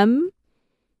gem,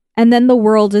 and then the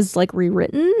world is like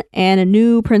rewritten, and a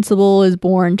new principle is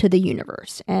born to the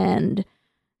universe. And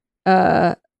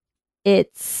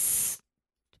it's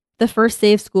the first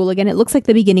day of school again. It looks like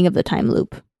the beginning of the time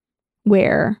loop,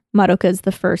 where Madoka is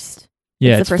the first.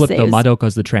 Yeah, It's it's the first flipped though. days.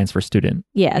 Madoka's the transfer student.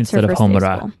 Yeah, it's Instead her of first day of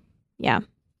Homura. school. Yeah.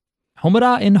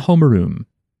 Homura in homeroom.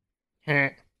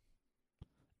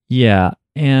 Yeah,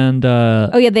 and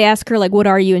Oh yeah, they ask her like, "What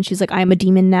are you?" And she's like, "I'm a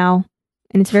demon now,"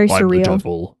 and it's very I'm the surreal.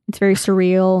 devil. It's very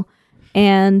surreal,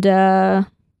 and Yeah,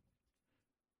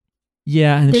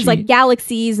 and there's she, like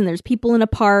galaxies, and there's people in a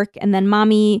park, and then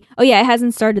mommy. Oh yeah, it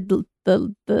hasn't started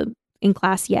the in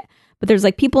class yet, but there's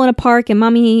like people in a park, and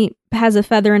mommy has a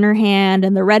feather in her hand,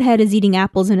 and the redhead is eating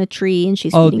apples in a tree, and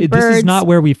she's feeding birds. This is not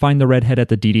where we find the redhead at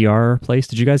the DDR place.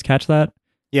 Did you guys catch that?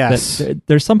 Yes.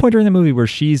 There's some point during the movie where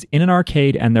she's in an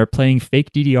arcade and they're playing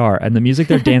fake DDR, and the music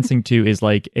they're dancing to is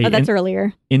like a Oh, that's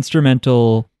earlier.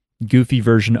 instrumental, goofy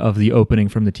version of the opening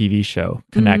from the TV show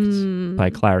Connect Mm. by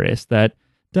Clarice. That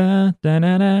da da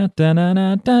da da da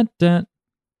da da da.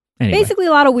 Anyway, Basically, a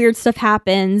lot of weird stuff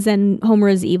happens, and Homer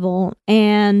is evil,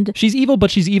 and she's evil, but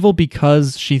she's evil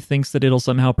because she thinks that it'll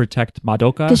somehow protect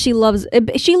Madoka. because she loves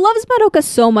Madoka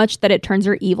so much that it turns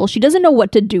her evil. She doesn't know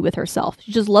what to do with herself.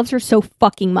 She just loves her so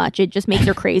fucking much. It just makes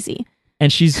her crazy.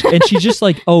 And she's just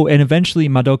like, oh, and eventually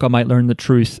Madoka might learn the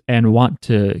truth and want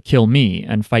to kill me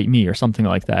and fight me or something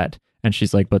like that. And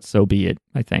she's like, but so be it,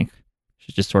 I think.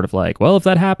 She's just sort of like, well, if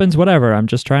that happens, whatever. I'm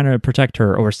just trying to protect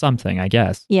her or something, I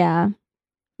guess. Yeah.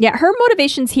 Yeah, her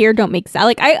motivations here don't make sense.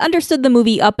 Like, I understood the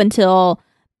movie up until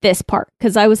this part,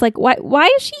 because I was like, why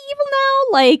is she evil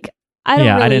now? Like,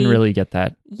 I didn't really get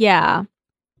that. Yeah.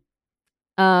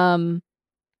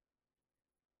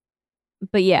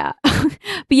 But yeah.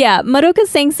 But yeah, Madoka's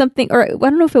saying something, or I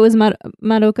don't know if it was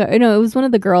Madoka. No, it was one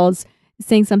of the girls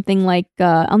saying something like,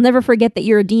 I'll never forget that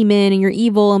you're a demon and you're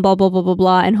evil and blah, blah, blah, blah,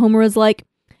 blah. And Homer was like,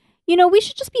 we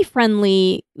should just be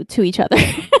friendly to each other.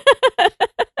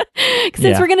 Since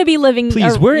Yeah. we're going to be living...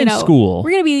 Please, we're in school.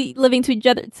 We're going to be living to each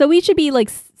other. So we should be like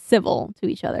civil to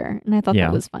each other. And I thought Yeah.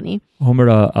 that was funny.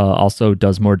 Homura also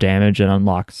does more damage and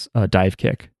unlocks a dive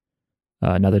kick.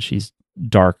 Now that she's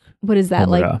dark, What is that?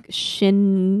 Homura. Like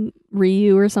Shin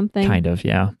Ryu or something? kind of,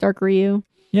 yeah. Dark Ryu.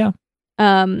 Yeah.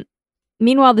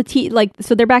 Meanwhile,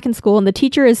 so they're back in school, and the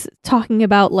teacher is talking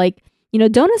about like,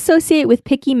 don't associate with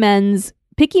picky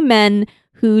men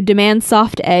who demand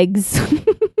soft eggs.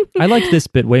 I liked this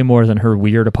bit way more than her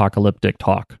weird apocalyptic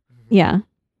talk. Yeah,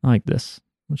 I like this.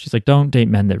 She's like, don't date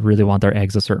men that really want their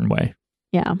eggs a certain way.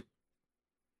 yeah,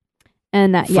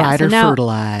 and Fried so or now,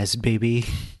 fertilized, baby.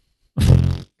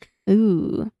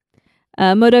 ooh,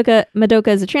 Madoka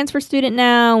is a transfer student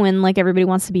now, and like everybody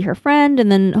wants to be her friend.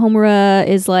 And then Homura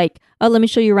is like, oh, let me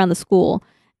show you around the school,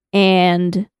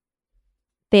 and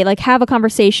they like have a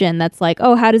conversation that's like,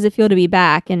 oh, how does it feel to be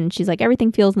back? And she's like,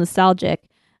 everything feels nostalgic.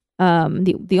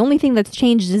 The only thing that's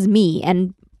changed is me.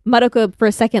 And Madoka for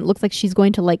a second looks like she's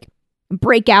going to like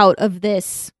break out of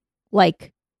this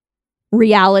like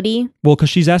reality. Well, because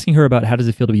she's asking her about how does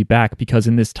it feel to be back, because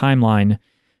in this timeline,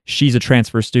 she's a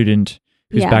transfer student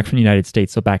who's Yeah. back from the United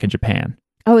States, so back in Japan.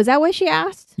 Oh, is that why she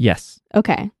asked? Yes.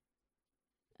 Okay.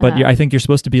 But I think you're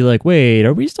supposed to be like, wait,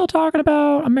 are we still talking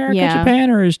about America, Yeah. Japan,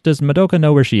 or does Madoka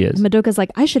know where she is? Madoka's like,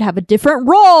 I should have a different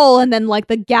role. And then like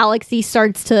the galaxy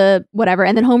starts to whatever.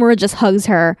 And then Homura just hugs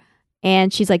her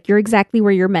and she's like, you're exactly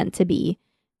where you're meant to be.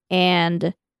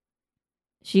 And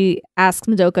she asks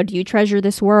Madoka, do you treasure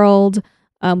this world?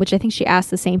 Which I think she asked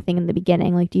the same thing in the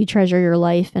beginning. Like, do you treasure your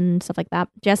life and stuff like that?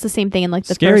 She asked the same thing in like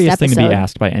the Scariest first episode. thing to be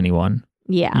asked by anyone.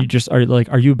 Yeah. You just are like,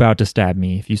 are you about to stab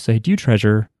me? If you say, do you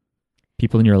treasure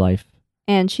people in your life?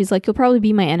 And she's like, you'll probably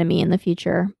be my enemy in the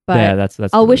future. But Yeah, that's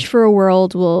I'll wish for a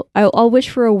world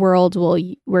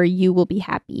where you will be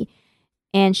happy.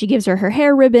 And she gives her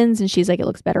hair ribbons and she's like, it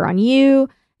looks better on you.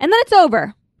 And then it's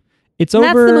over. It's And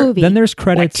that's over. the movie. Then there's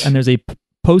credits, What? and there's a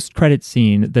post-credit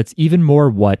scene that's even more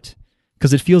what?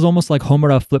 Because it feels almost like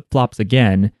Homura flip-flops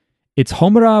again. It's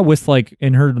Homura with like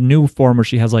in her new form where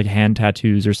she has like hand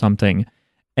tattoos or something,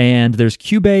 and there's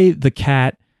Kyubey the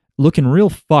cat looking real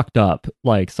fucked up,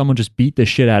 like someone just beat the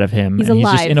shit out of him. He's and He's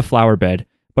just alive. in a flower bed,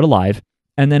 but alive.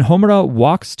 And then Homura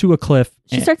walks to a cliff.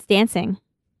 She and- starts dancing.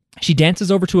 she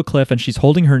dances over to a cliff and she's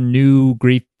holding her new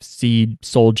grief seed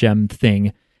soul gem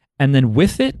thing. And then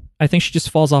with it, I think she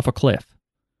just falls off a cliff.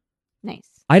 Nice.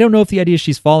 I don't know if the idea is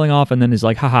she's falling off and then is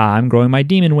like, haha, I'm growing my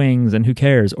demon wings and who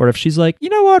cares? Or if she's like, you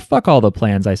know what? Fuck all the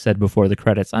plans I said before the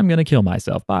credits. I'm going to kill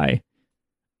myself. Bye.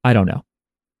 I don't know.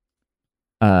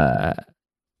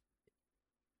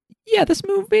 Yeah, this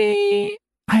movie,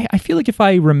 I feel like if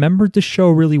I remembered the show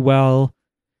really well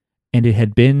and it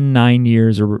had been 9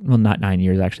 years or, well, not 9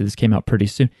 years, actually, this came out pretty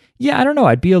soon. Yeah, I don't know.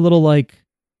 I'd be a little like,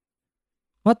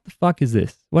 what the fuck is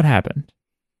this? What happened?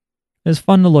 It's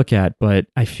fun to look at, but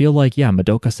I feel like, yeah,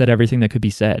 Madoka said everything that could be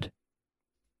said.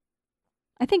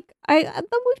 I think the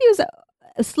movie was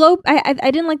a slow. I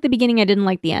didn't like the beginning. I didn't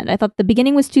like the end. I thought the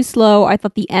beginning was too slow. I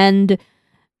thought the end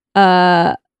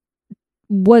didn't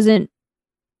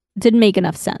make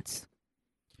enough sense.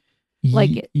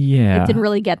 Like, yeah. It didn't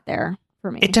really get there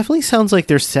for me. It definitely sounds like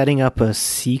they're setting up a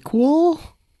sequel,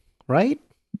 right?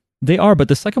 They are, but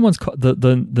the second one's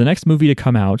the next movie to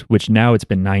come out, which now it's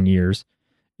been 9 years,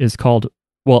 is called,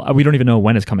 well, we don't even know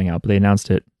when it's coming out, but they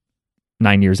announced it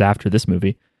 9 years after this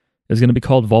movie. It's going to be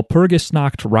called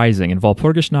Walpurgisnacht Rising, and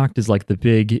Walpurgisnacht is like the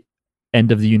big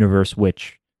end of the universe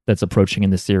witch that's approaching in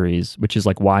the series, which is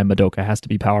like why Madoka has to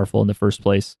be powerful in the first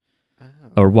place,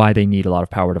 or why they need a lot of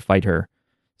power to fight her.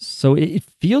 So it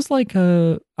feels like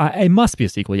it must be a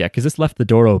sequel, yeah, because this left the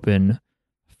door open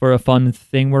for a fun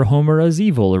thing where Homura is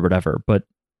evil or whatever, but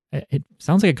it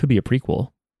sounds like it could be a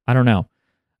prequel. I don't know.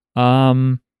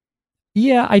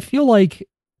 Yeah, I feel like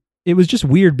it was just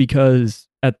weird because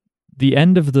at the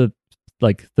end of the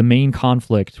main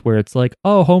conflict where it's like,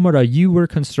 oh, Homura, you were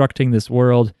constructing this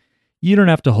world. You don't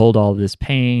have to hold all this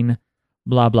pain,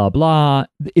 blah, blah, blah.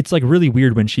 It's like really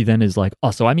weird when she then is like,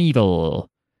 oh, so I'm evil.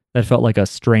 That felt like a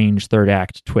strange third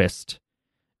act twist.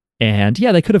 And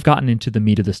yeah, they could have gotten into the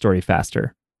meat of the story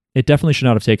faster. It definitely should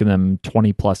not have taken them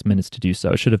 20 plus minutes to do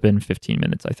so. It should have been 15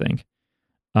 minutes, I think.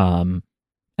 And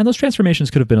those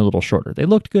transformations could have been a little shorter. They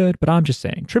looked good, but I'm just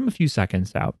saying, trim a few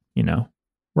seconds out, you know.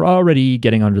 We're already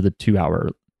getting under the 2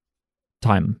 hour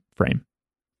time frame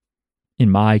in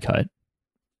my cut.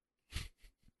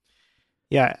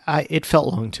 Yeah, it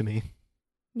felt long to me.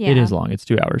 Yeah. It is long. It's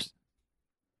 2 hours.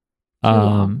 Too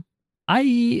long.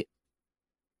 I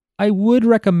would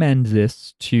recommend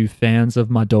this to fans of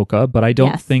Madoka, but I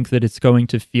don't Yes. think that it's going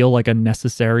to feel like a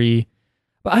necessary.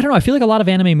 But I don't know. I feel like a lot of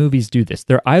anime movies do this.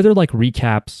 They're either like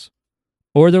recaps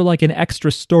or they're like an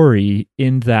extra story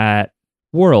in that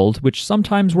world, which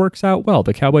sometimes works out well.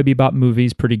 The Cowboy Bebop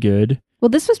movie's pretty good. Well,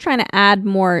 this was trying to add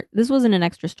more. This wasn't an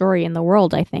extra story in the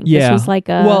world, I think. Yeah. This was like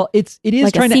a. Well, it is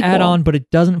like a trying to add sequel. on, but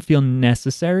it doesn't feel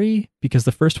necessary because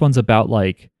the first one's about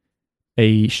like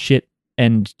a shit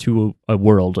end to a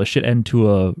world, a shit end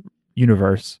to a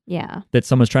universe Yeah. that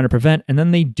someone's trying to prevent, and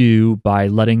then they do by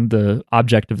letting the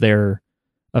object of their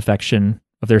affection,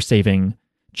 of their saving,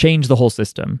 change the whole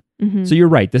system. Mhm. So you're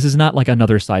right. This is not like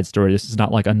another side story. This is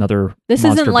not like another. This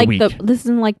monster isn't of like the week.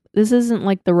 this isn't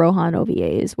like the Rohan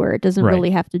OVAs where it doesn't Right.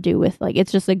 really have to do with like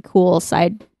it's just a cool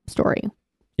side story.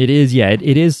 It is, yeah.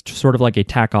 It is sort of like a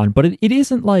tack on, but it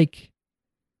isn't like.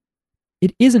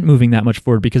 It isn't moving that much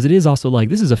forward because it is also like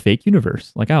this is a fake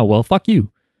universe. Like, oh well, fuck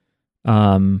you.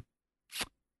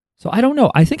 So I don't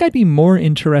know. I think I'd be more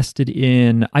interested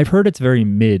in. I've heard it's very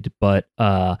mid, but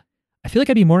I feel like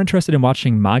I'd be more interested in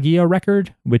watching Magia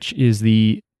Record, which is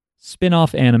the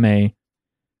spin-off anime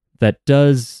that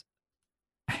does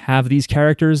have these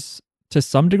characters to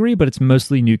some degree, but it's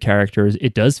mostly new characters.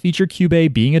 It does feature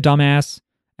Kyubey being a dumbass,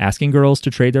 asking girls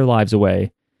to trade their lives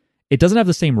away. It doesn't have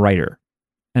the same writer.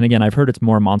 And again, I've heard it's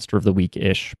more Monster of the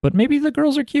Week-ish, but maybe the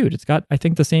girls are cute. It's got, I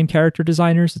think, the same character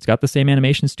designers. It's got the same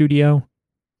animation studio.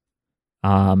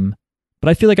 But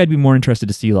I feel like I'd be more interested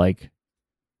to see like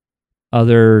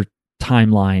other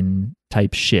timeline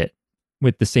type shit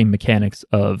with the same mechanics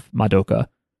of Madoka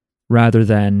rather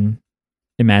than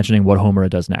imagining what Homura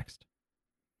does next.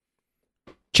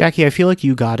 Jackie, I feel like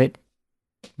you got it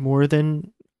more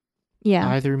than Yeah.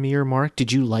 either me or Mark.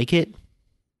 Did you like it?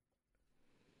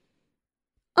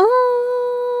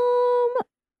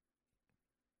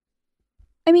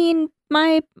 I mean,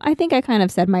 I think I kind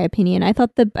of said my opinion. I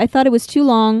thought it was too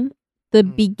long. The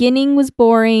beginning was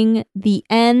boring. The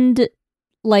end,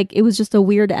 like, it was just a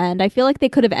weird end. I feel like they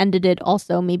could have ended it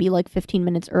also maybe like 15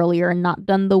 minutes earlier and not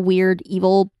done the weird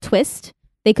evil twist.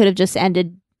 They could have just had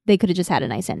a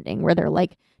nice ending where they're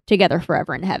like together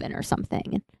forever in heaven or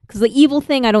something. Because the evil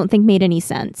thing I don't think made any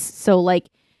sense. So like,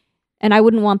 and I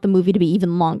wouldn't want the movie to be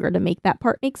even longer to make that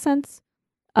part make sense.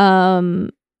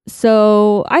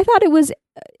 So I thought it was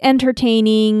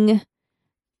entertaining.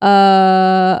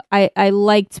 I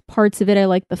liked parts of it. I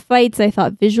liked the fights. I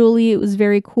thought visually it was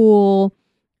very cool.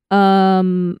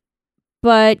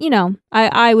 But you know,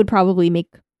 I would probably make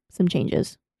some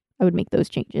changes. I would make those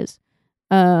changes.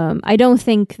 I don't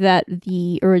think that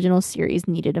the original series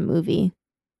needed a movie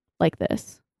like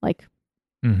this. Like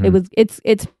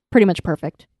it's pretty much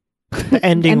perfect. The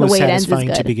ending And the was way it ends is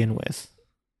satisfying to good. begin with.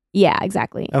 Yeah,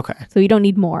 exactly. Okay. So you don't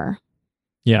need more.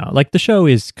 Yeah, like the show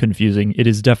is confusing. It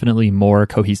is definitely more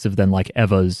cohesive than like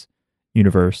Eva's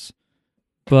universe.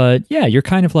 But yeah, you're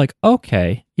kind of like,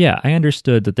 okay, yeah, I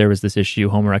understood that there was this issue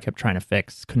Homura kept trying to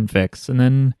couldn't fix, and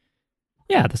then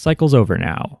yeah, the cycle's over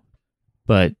now.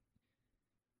 But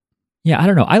yeah, I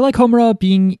don't know. I like Homura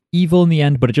being evil in the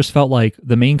end, but it just felt like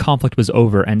the main conflict was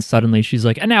over, and suddenly she's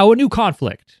like, and now a new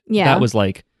conflict. Yeah. That was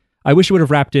like, I wish it would have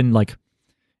wrapped in like,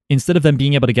 instead of them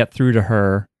being able to get through to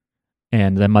her,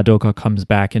 and then Madoka comes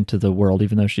back into the world,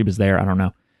 even though she was there. I don't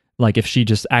know. Like if she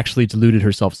just actually deluded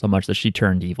herself so much that she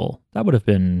turned evil, that would have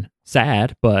been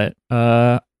sad, but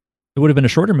it would have been a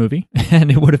shorter movie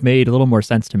and it would have made a little more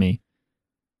sense to me.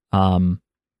 5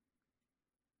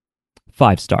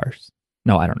 stars.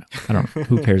 No, I don't know.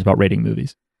 Who cares about rating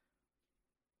movies?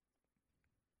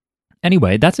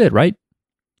 Anyway, that's it, right?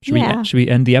 Should we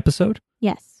end the episode?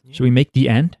 Yes. Should we make the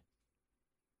end?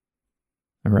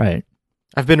 All right.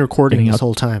 I've been recording Getting this up-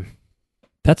 whole time.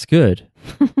 That's good.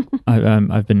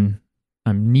 I'm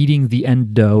kneading the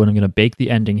end dough and I'm going to bake the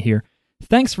ending here.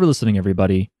 Thanks for listening,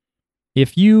 everybody.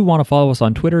 If you want to follow us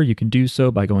on Twitter, you can do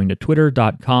so by going to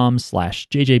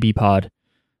twitter.com/JJBpod.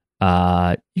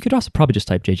 You could also probably just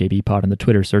type JJBpod in the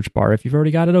Twitter search bar if you've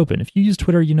already got it open. If you use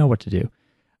Twitter, you know what to do.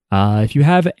 If you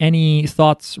have any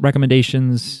thoughts,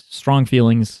 recommendations, strong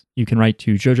feelings, you can write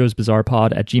to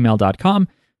jojosbizarrepod@gmail.com.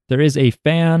 There is a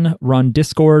fan-run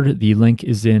Discord. The link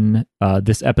is in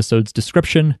this episode's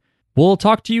description. We'll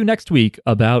talk to you next week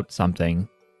about something.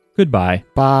 Goodbye.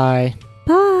 Bye.